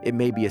 It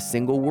may be a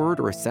single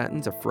word or a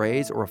sentence, a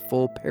phrase, or a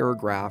full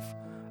paragraph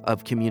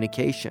of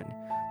communication.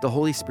 The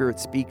Holy Spirit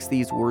speaks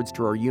these words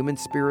to our human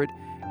spirit,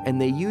 and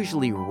they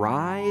usually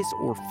rise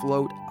or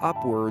float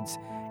upwards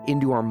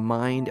into our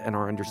mind and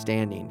our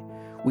understanding.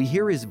 We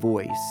hear his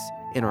voice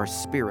in our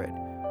spirit,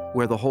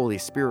 where the Holy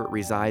Spirit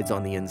resides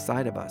on the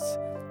inside of us.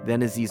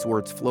 Then as these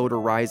words float or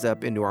rise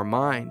up into our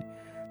mind,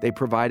 they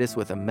provide us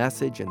with a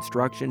message,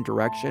 instruction,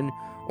 direction,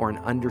 or an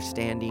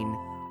understanding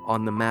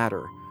on the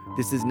matter.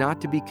 This is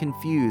not to be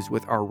confused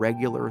with our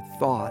regular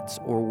thoughts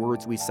or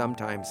words we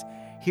sometimes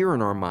hear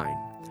in our mind.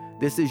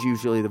 This is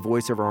usually the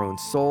voice of our own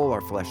soul,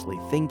 our fleshly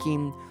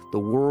thinking, the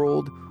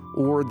world,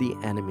 or the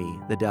enemy,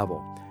 the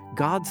devil.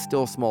 God's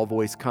still small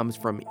voice comes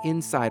from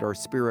inside our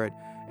spirit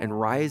and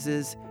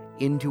rises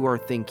into our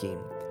thinking,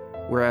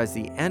 whereas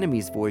the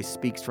enemy's voice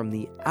speaks from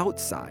the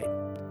outside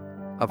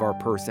of our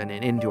person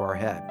and into our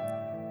head.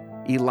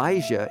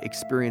 Elijah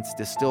experienced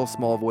the still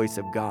small voice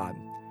of God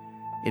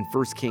in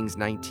 1 Kings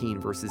 19,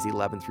 verses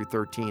 11 through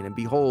 13. And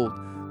behold,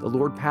 the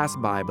Lord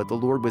passed by, but the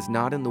Lord was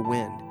not in the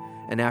wind.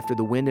 And after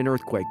the wind, an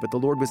earthquake, but the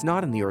Lord was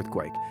not in the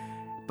earthquake.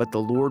 But the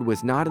Lord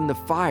was not in the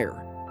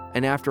fire.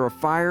 And after a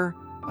fire,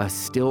 a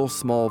still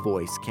small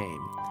voice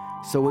came.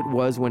 So it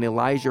was when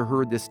Elijah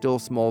heard the still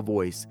small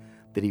voice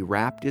that he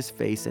wrapped his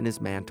face in his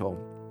mantle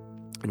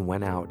and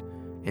went out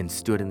and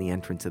stood in the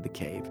entrance of the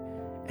cave.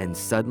 And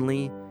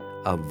suddenly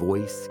a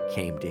voice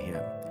came to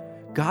him.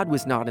 God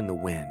was not in the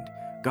wind.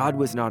 God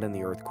was not in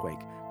the earthquake.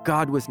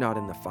 God was not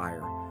in the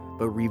fire,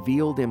 but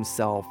revealed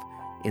himself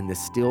in the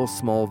still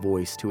small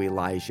voice to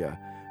Elijah.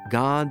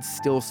 God's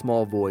still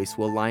small voice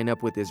will line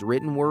up with his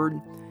written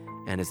word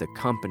and is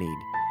accompanied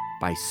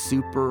by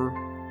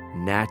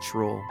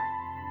supernatural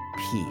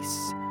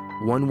peace.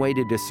 One way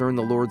to discern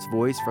the Lord's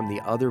voice from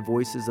the other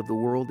voices of the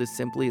world is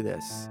simply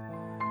this.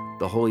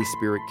 The Holy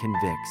Spirit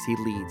convicts, he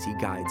leads, he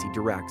guides, he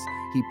directs,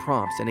 he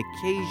prompts, and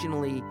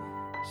occasionally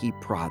he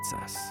prods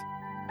us.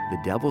 The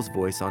devil's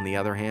voice, on the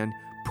other hand,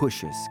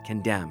 pushes,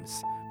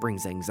 condemns,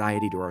 brings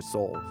anxiety to our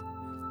souls.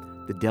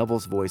 The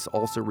devil's voice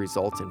also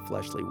results in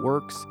fleshly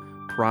works,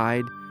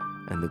 pride,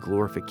 and the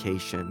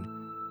glorification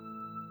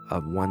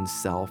of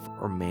oneself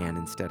or man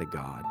instead of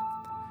God.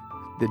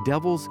 The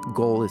devil's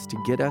goal is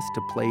to get us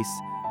to place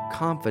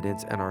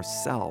confidence in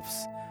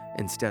ourselves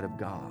instead of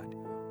God.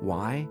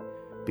 Why?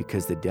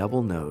 Because the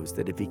devil knows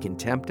that if he can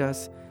tempt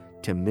us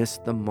to miss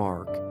the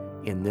mark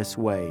in this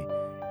way,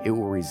 it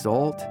will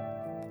result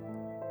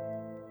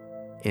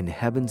in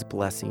heaven's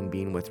blessing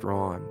being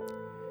withdrawn.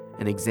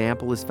 An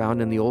example is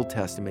found in the Old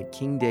Testament.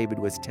 King David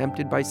was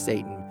tempted by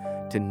Satan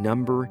to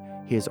number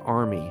his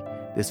army.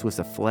 This was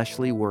a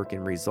fleshly work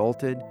and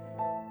resulted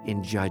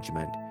in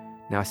judgment.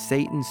 Now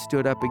Satan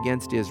stood up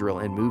against Israel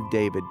and moved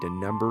David to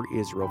number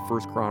Israel.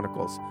 1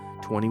 Chronicles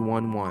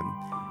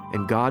 21:1.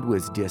 And God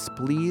was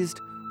displeased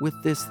with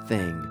this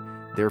thing.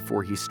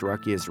 Therefore he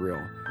struck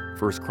Israel.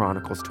 1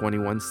 Chronicles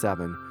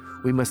 21:7.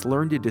 We must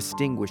learn to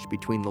distinguish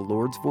between the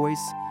Lord's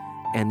voice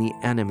and the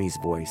enemy's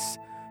voice.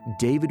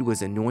 David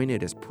was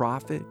anointed as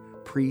prophet,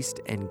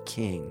 priest, and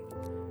king,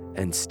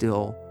 and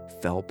still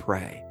fell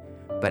prey.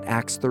 But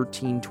Acts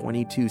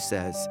 13:22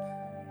 says,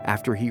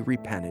 after he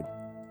repented,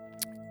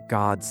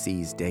 God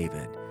sees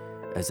David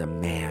as a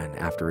man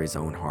after his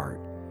own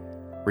heart.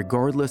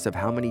 Regardless of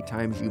how many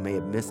times you may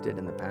have missed it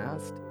in the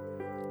past,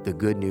 the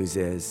good news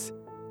is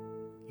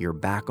you're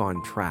back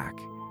on track.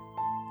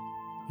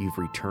 You've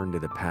returned to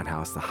the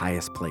penthouse, the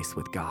highest place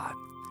with God.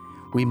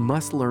 We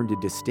must learn to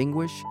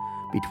distinguish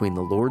between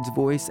the Lord's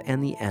voice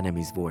and the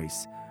enemy's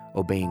voice.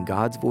 Obeying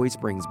God's voice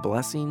brings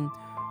blessing,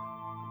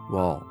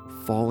 while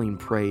falling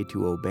prey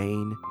to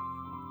obeying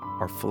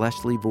our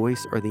fleshly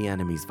voice or the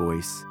enemy's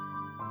voice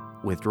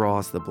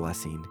withdraws the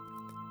blessing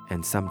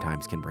and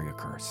sometimes can bring a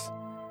curse.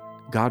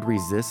 God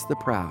resists the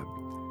proud,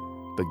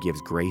 but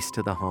gives grace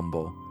to the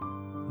humble.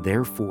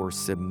 Therefore,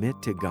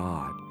 submit to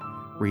God,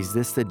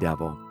 resist the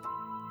devil,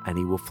 and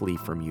he will flee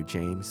from you.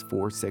 James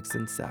 4, 6,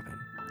 and 7.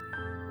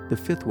 The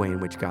fifth way in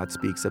which God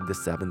speaks of the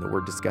seven that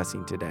we're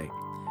discussing today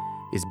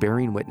is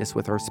bearing witness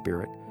with our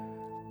spirit.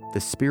 The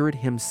Spirit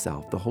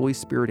himself, the Holy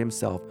Spirit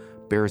himself,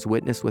 bears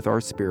witness with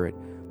our spirit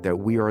that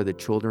we are the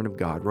children of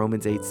God.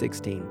 Romans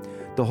 8:16.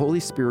 The Holy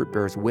Spirit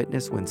bears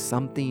witness when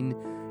something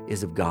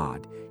is of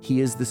God.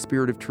 He is the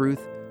Spirit of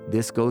truth.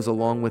 This goes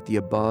along with the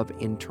above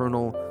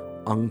internal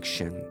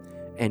unction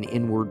and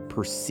inward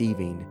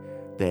perceiving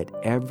that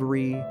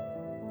every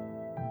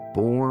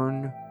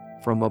born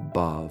from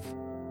above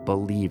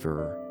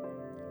believer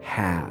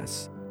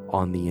has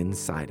on the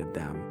inside of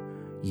them.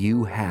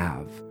 You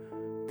have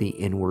the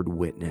inward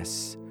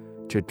witness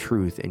to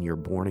truth in your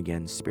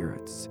born-again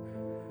spirits.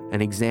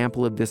 An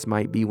example of this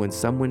might be when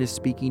someone is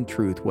speaking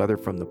truth, whether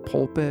from the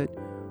pulpit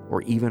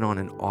or even on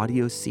an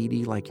audio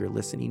CD like you're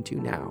listening to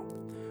now,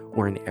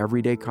 or an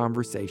everyday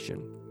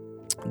conversation.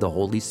 The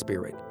Holy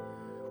Spirit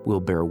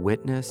will bear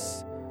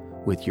witness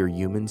with your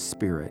human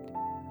spirit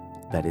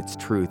that it's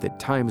truth. At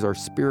times, our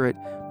spirit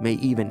may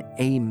even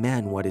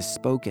amen what is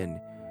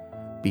spoken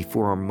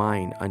before our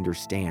mind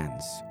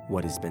understands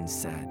what has been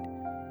said.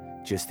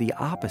 Just the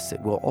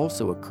opposite will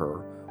also occur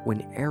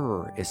when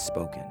error is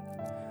spoken.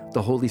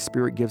 The Holy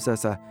Spirit gives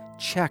us a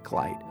check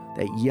light,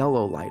 that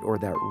yellow light or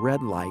that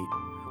red light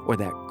or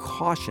that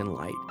caution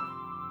light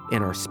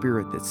in our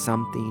spirit that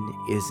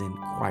something isn't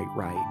quite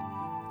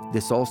right.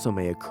 This also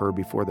may occur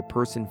before the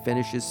person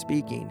finishes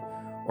speaking,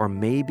 or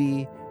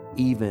maybe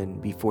even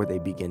before they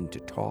begin to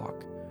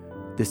talk.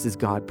 This is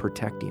God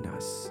protecting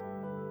us.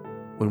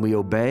 When we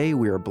obey,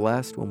 we are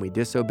blessed. When we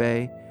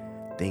disobey,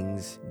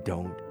 things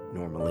don't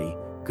normally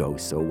go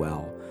so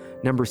well.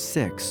 Number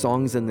 6,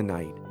 songs in the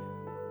night.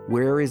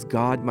 Where is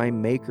God my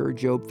maker?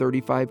 Job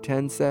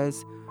 35:10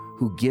 says,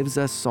 who gives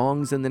us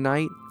songs in the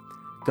night.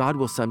 God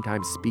will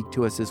sometimes speak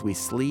to us as we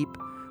sleep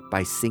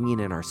by singing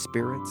in our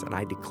spirits, and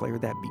I declare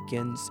that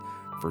begins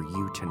for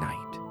you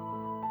tonight.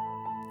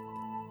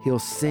 He'll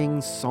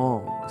sing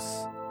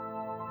songs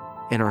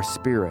in our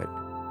spirit,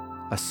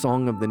 a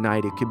song of the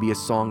night. It could be a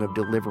song of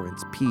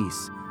deliverance,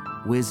 peace,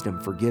 wisdom,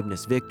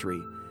 forgiveness,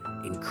 victory,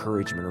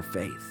 encouragement, or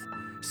faith.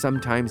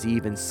 Sometimes he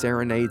even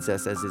serenades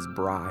us as his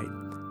bride,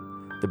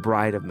 the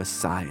bride of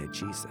Messiah,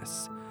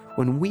 Jesus.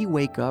 When we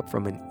wake up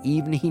from an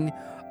evening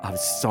of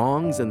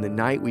songs in the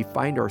night, we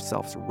find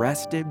ourselves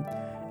rested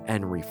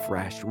and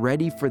refreshed,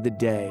 ready for the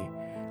day.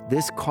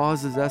 This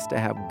causes us to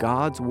have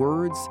God's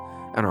words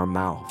in our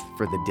mouth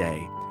for the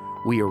day.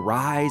 We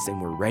arise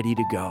and we're ready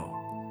to go.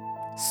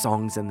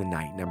 Songs in the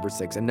night, number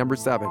 6. And number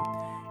 7,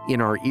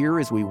 in our ear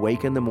as we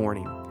wake in the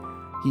morning.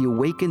 He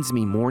awakens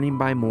me morning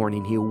by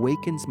morning. He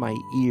awakens my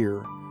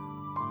ear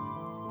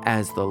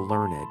as the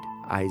learned.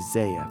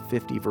 Isaiah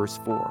 50 verse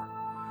 4.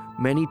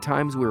 Many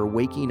times we are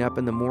waking up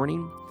in the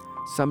morning,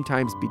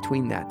 sometimes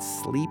between that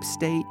sleep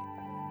state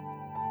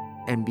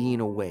and being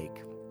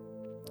awake.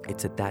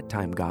 It's at that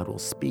time God will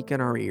speak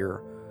in our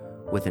ear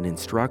with an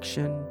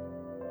instruction,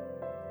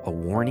 a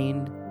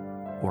warning,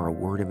 or a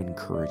word of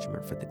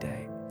encouragement for the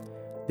day.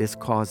 This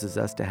causes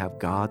us to have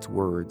God's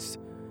words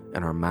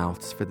in our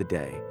mouths for the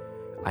day.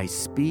 I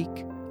speak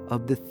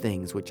of the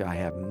things which I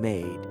have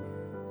made.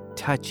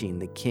 Touching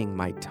the King,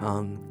 my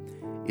tongue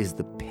is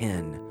the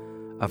pen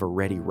of a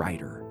ready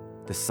writer,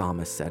 the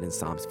psalmist said in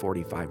Psalms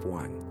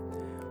 45:1.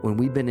 When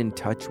we've been in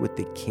touch with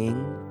the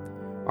King,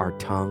 our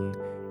tongue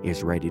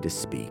is ready to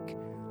speak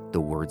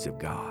the words of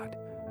God.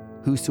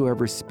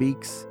 Whosoever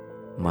speaks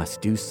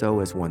must do so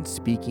as one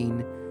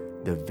speaking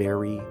the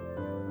very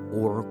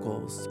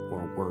oracles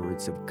or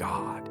words of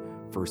God.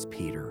 1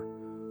 Peter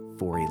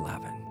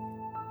 4:11.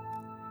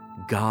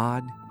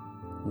 God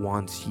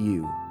wants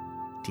you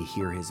to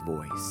hear his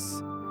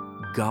voice.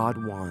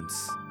 God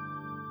wants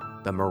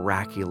the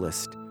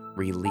miraculous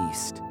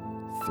released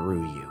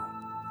through you.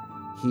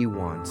 He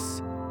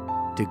wants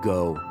to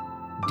go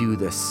do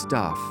the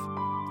stuff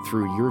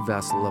through your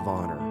vessel of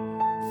honor,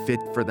 fit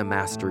for the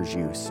master's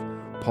use.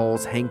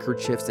 Paul's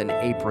handkerchiefs and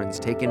aprons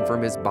taken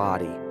from his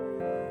body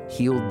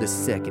healed the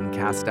sick and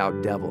cast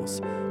out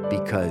devils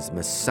because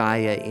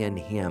Messiah in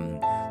him,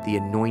 the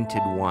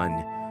anointed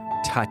one,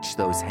 touched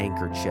those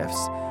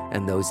handkerchiefs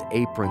and those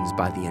aprons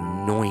by the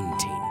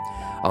anointing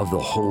of the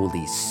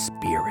Holy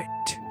Spirit.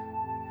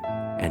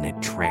 And it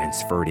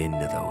transferred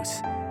into those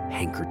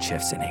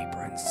handkerchiefs and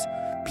aprons.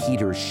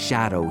 Peter's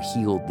shadow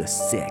healed the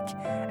sick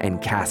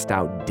and cast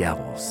out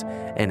devils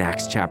in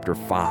Acts chapter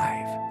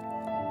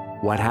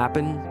 5. What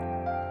happened?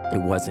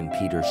 It wasn't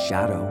Peter's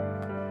shadow.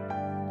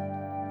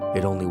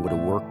 It only would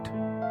have worked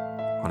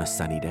on a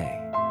sunny day.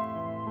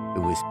 It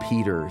was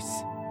Peter's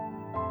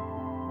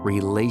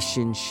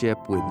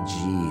relationship with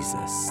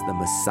Jesus, the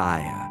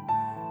Messiah,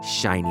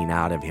 shining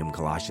out of him,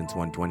 Colossians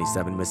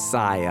 1:27,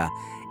 Messiah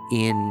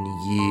in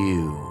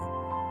you,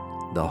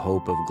 the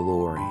hope of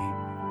glory.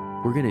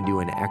 We're going to do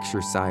an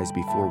exercise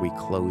before we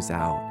close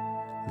out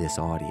this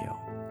audio.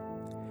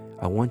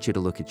 I want you to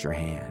look at your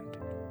hand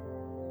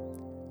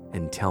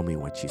and tell me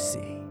what you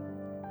see.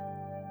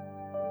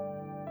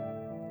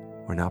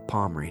 We're not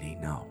palm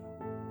reading, no.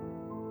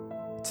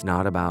 It's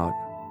not about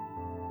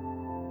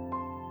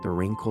the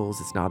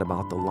wrinkles, it's not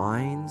about the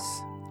lines.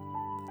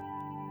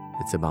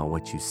 It's about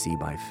what you see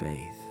by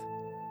faith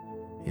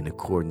in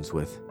accordance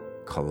with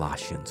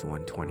Colossians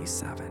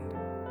 1:27.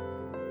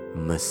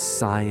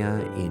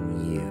 Messiah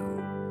in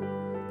you,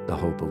 the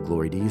hope of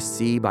glory. Do you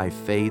see by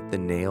faith the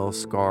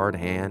nail-scarred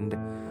hand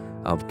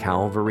of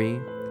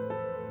Calvary?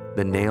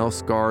 The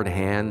nail-scarred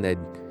hand that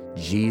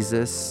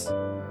Jesus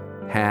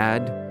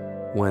had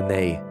when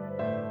they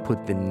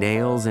put the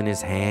nails in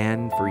his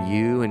hand for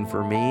you and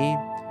for me?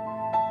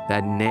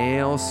 That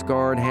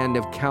nail-scarred hand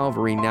of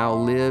Calvary now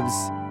lives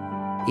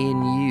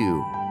in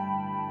you.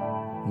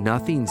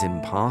 Nothing's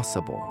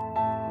impossible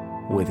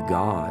with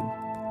God.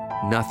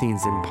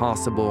 Nothing's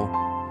impossible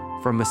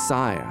for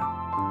Messiah.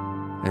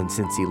 And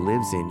since he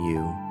lives in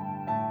you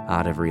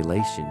out of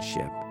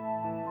relationship,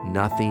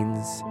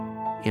 nothing's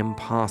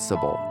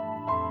impossible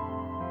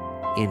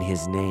in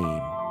his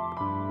name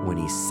when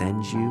he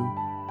sends you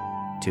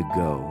to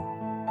go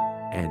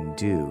and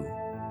do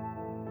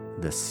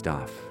the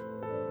stuff.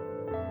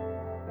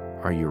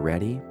 Are you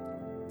ready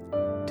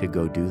to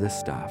go do the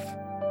stuff?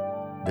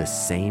 The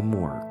same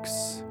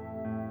works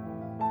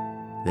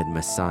that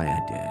Messiah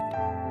did.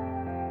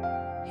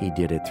 He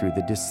did it through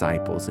the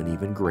disciples and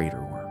even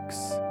greater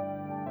works.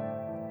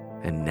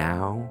 And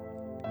now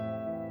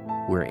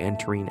we're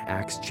entering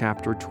Acts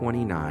chapter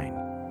 29.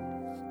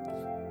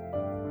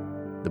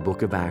 The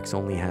book of Acts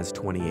only has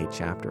 28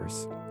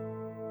 chapters.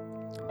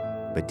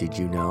 But did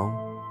you know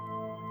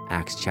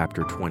Acts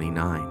chapter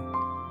 29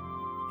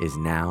 is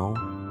now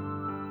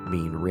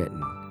being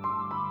written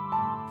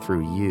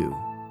through you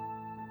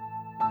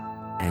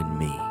and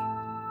me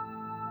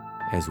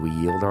as we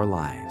yield our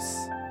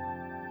lives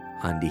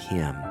unto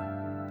him,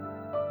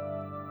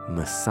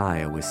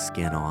 Messiah with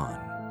skin on.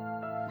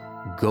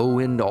 Go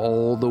into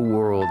all the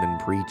world and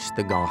preach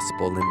the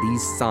gospel, and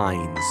these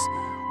signs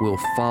will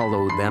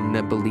follow them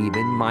that believe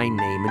in my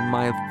name, in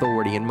my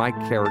authority, in my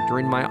character,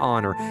 in my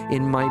honor,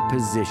 in my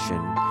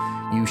position.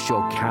 You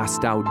shall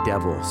cast out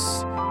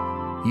devils.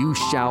 You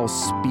shall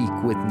speak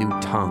with new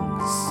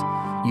tongues.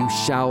 You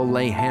shall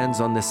lay hands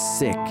on the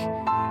sick,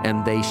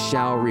 and they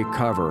shall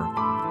recover.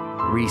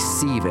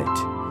 Receive it,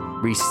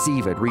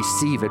 receive it,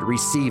 receive it,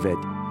 receive it.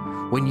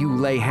 When you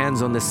lay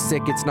hands on the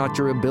sick, it's not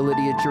your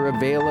ability, it's your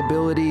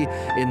availability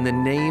in the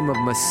name of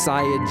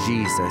Messiah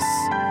Jesus.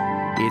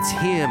 It's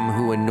him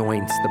who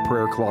anoints the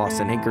prayer cloths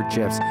and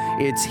handkerchiefs.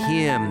 It's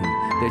him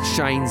that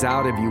shines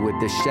out of you with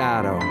the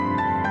shadow.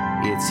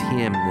 It's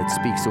him that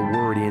speaks a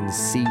word in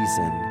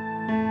season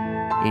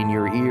in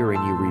your ear,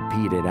 and you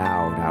repeat it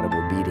out of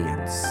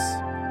obedience.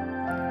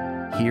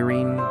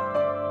 Hearing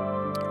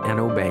and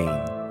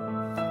obeying.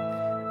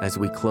 As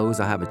we close,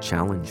 I have a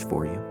challenge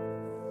for you.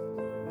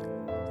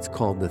 It's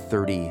called the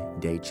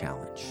 30-day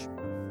challenge.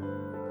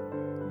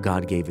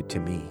 God gave it to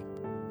me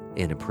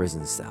in a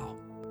prison cell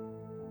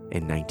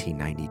in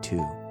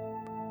 1992.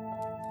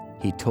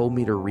 He told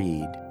me to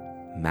read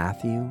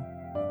Matthew,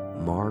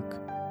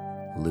 Mark,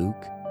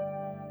 Luke,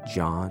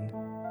 John,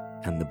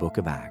 and the book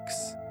of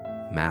Acts.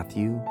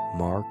 Matthew,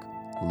 Mark,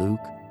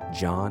 Luke,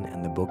 John,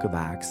 and the book of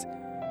Acts.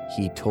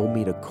 He told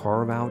me to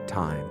carve out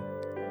time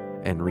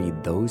and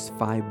read those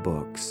 5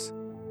 books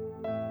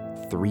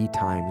 3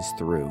 times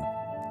through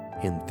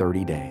in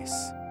 30 days.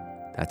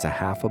 That's a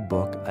half a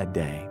book a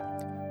day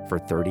for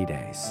 30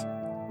 days.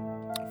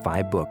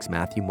 5 books,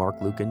 Matthew, Mark,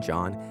 Luke, and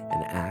John,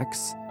 and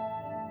Acts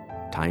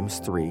times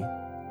 3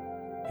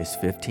 is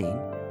 15,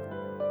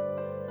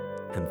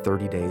 and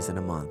 30 days in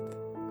a month.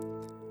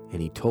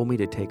 And he told me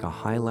to take a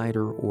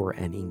highlighter or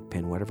an ink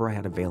pen, whatever I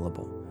had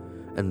available.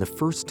 And the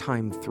first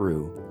time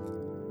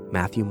through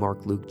Matthew,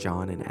 Mark, Luke,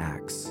 John, and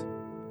Acts,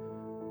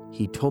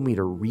 he told me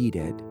to read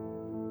it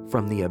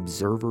from the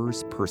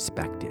observer's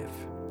perspective.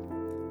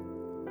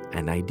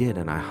 And I did,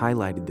 and I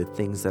highlighted the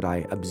things that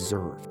I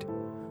observed.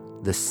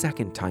 The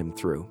second time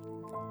through,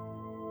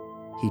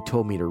 he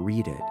told me to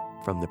read it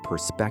from the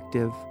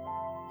perspective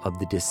of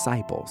the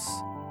disciples,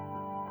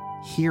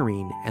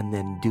 hearing and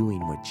then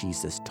doing what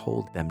Jesus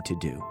told them to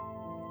do.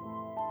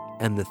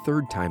 And the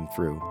third time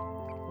through,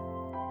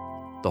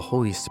 the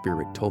Holy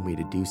Spirit told me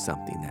to do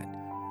something that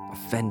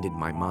offended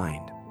my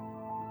mind.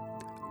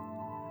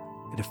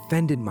 It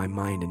offended my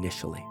mind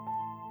initially,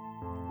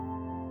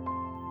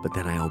 but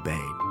then I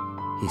obeyed.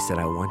 He said,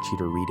 I want you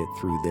to read it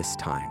through this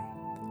time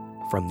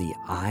from the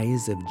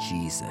eyes of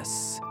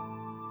Jesus,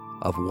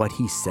 of what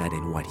he said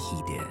and what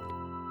he did.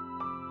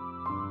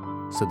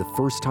 So the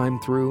first time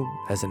through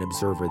as an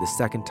observer, the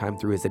second time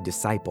through as a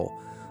disciple,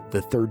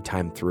 the third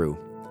time through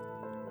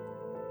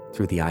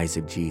the eyes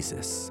of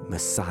Jesus,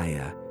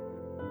 Messiah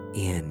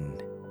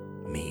in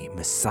me,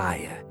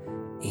 Messiah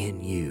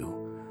in you,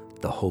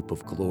 the hope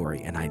of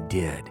glory. And I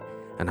did,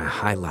 and I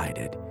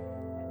highlighted.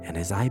 And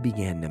as I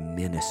began to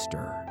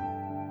minister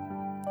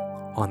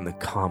on the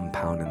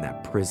compound in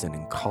that prison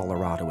in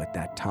Colorado at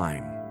that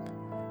time,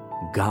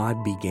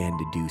 God began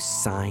to do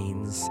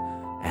signs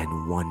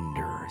and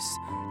wonders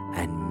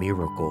and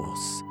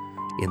miracles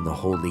in the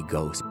Holy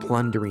Ghost,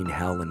 plundering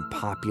hell and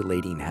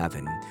populating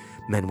heaven.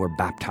 Men were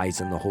baptized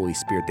in the Holy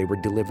Spirit. They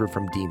were delivered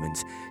from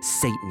demons.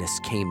 Satanists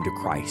came to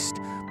Christ.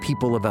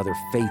 People of other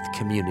faith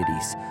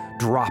communities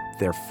dropped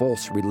their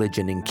false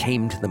religion and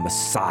came to the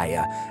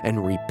Messiah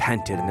and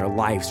repented, and their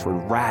lives were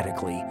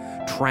radically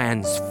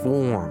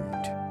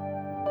transformed.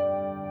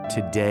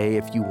 Today,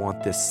 if you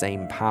want this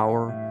same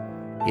power,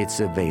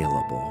 it's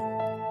available.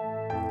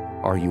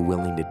 Are you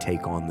willing to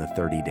take on the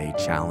 30-day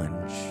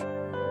challenge?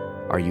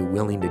 Are you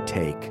willing to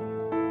take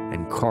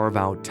and carve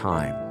out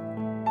time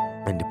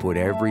and to put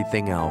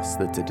everything else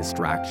that's a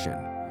distraction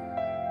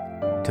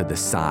to the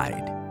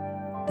side,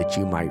 that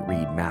you might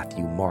read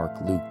Matthew, Mark,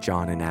 Luke,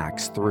 John, and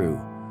Acts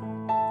through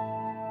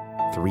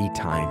 3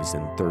 times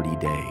in 30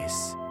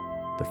 days?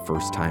 The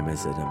first time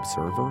as an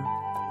observer,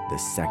 the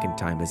second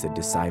time as a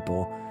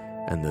disciple,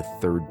 and the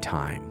third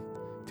time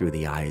through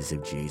the eyes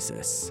of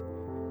Jesus.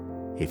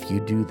 If you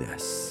do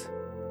this,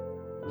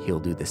 He'll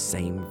do the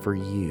same for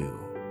you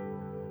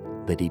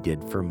that He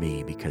did for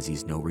me, because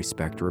He's no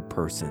respecter of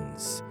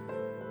persons.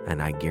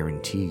 And I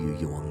guarantee you,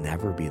 you will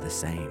never be the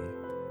same.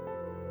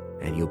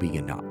 And you'll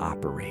begin to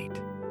operate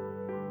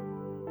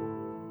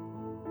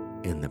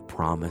in the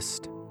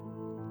promised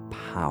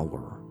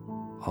power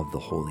of the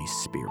Holy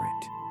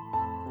Spirit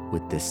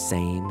with the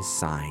same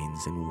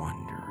signs and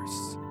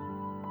wonders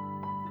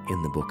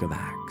in the book of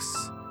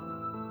Acts.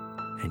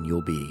 And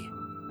you'll be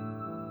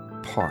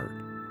part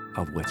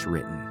of what's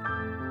written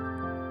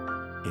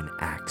in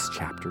Acts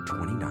chapter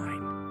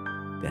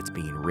 29 that's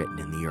being written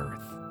in the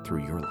earth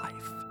through your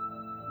life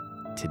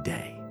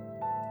today.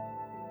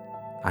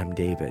 I'm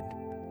David,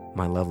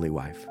 my lovely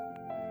wife.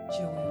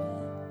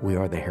 Joanna. We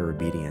are the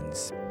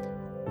Herobedians,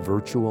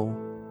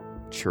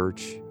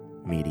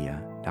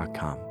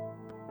 virtualchurchmedia.com.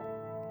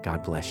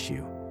 God bless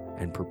you,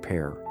 and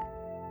prepare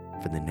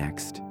for the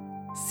next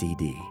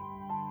CD,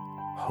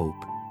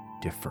 Hope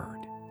Deferred.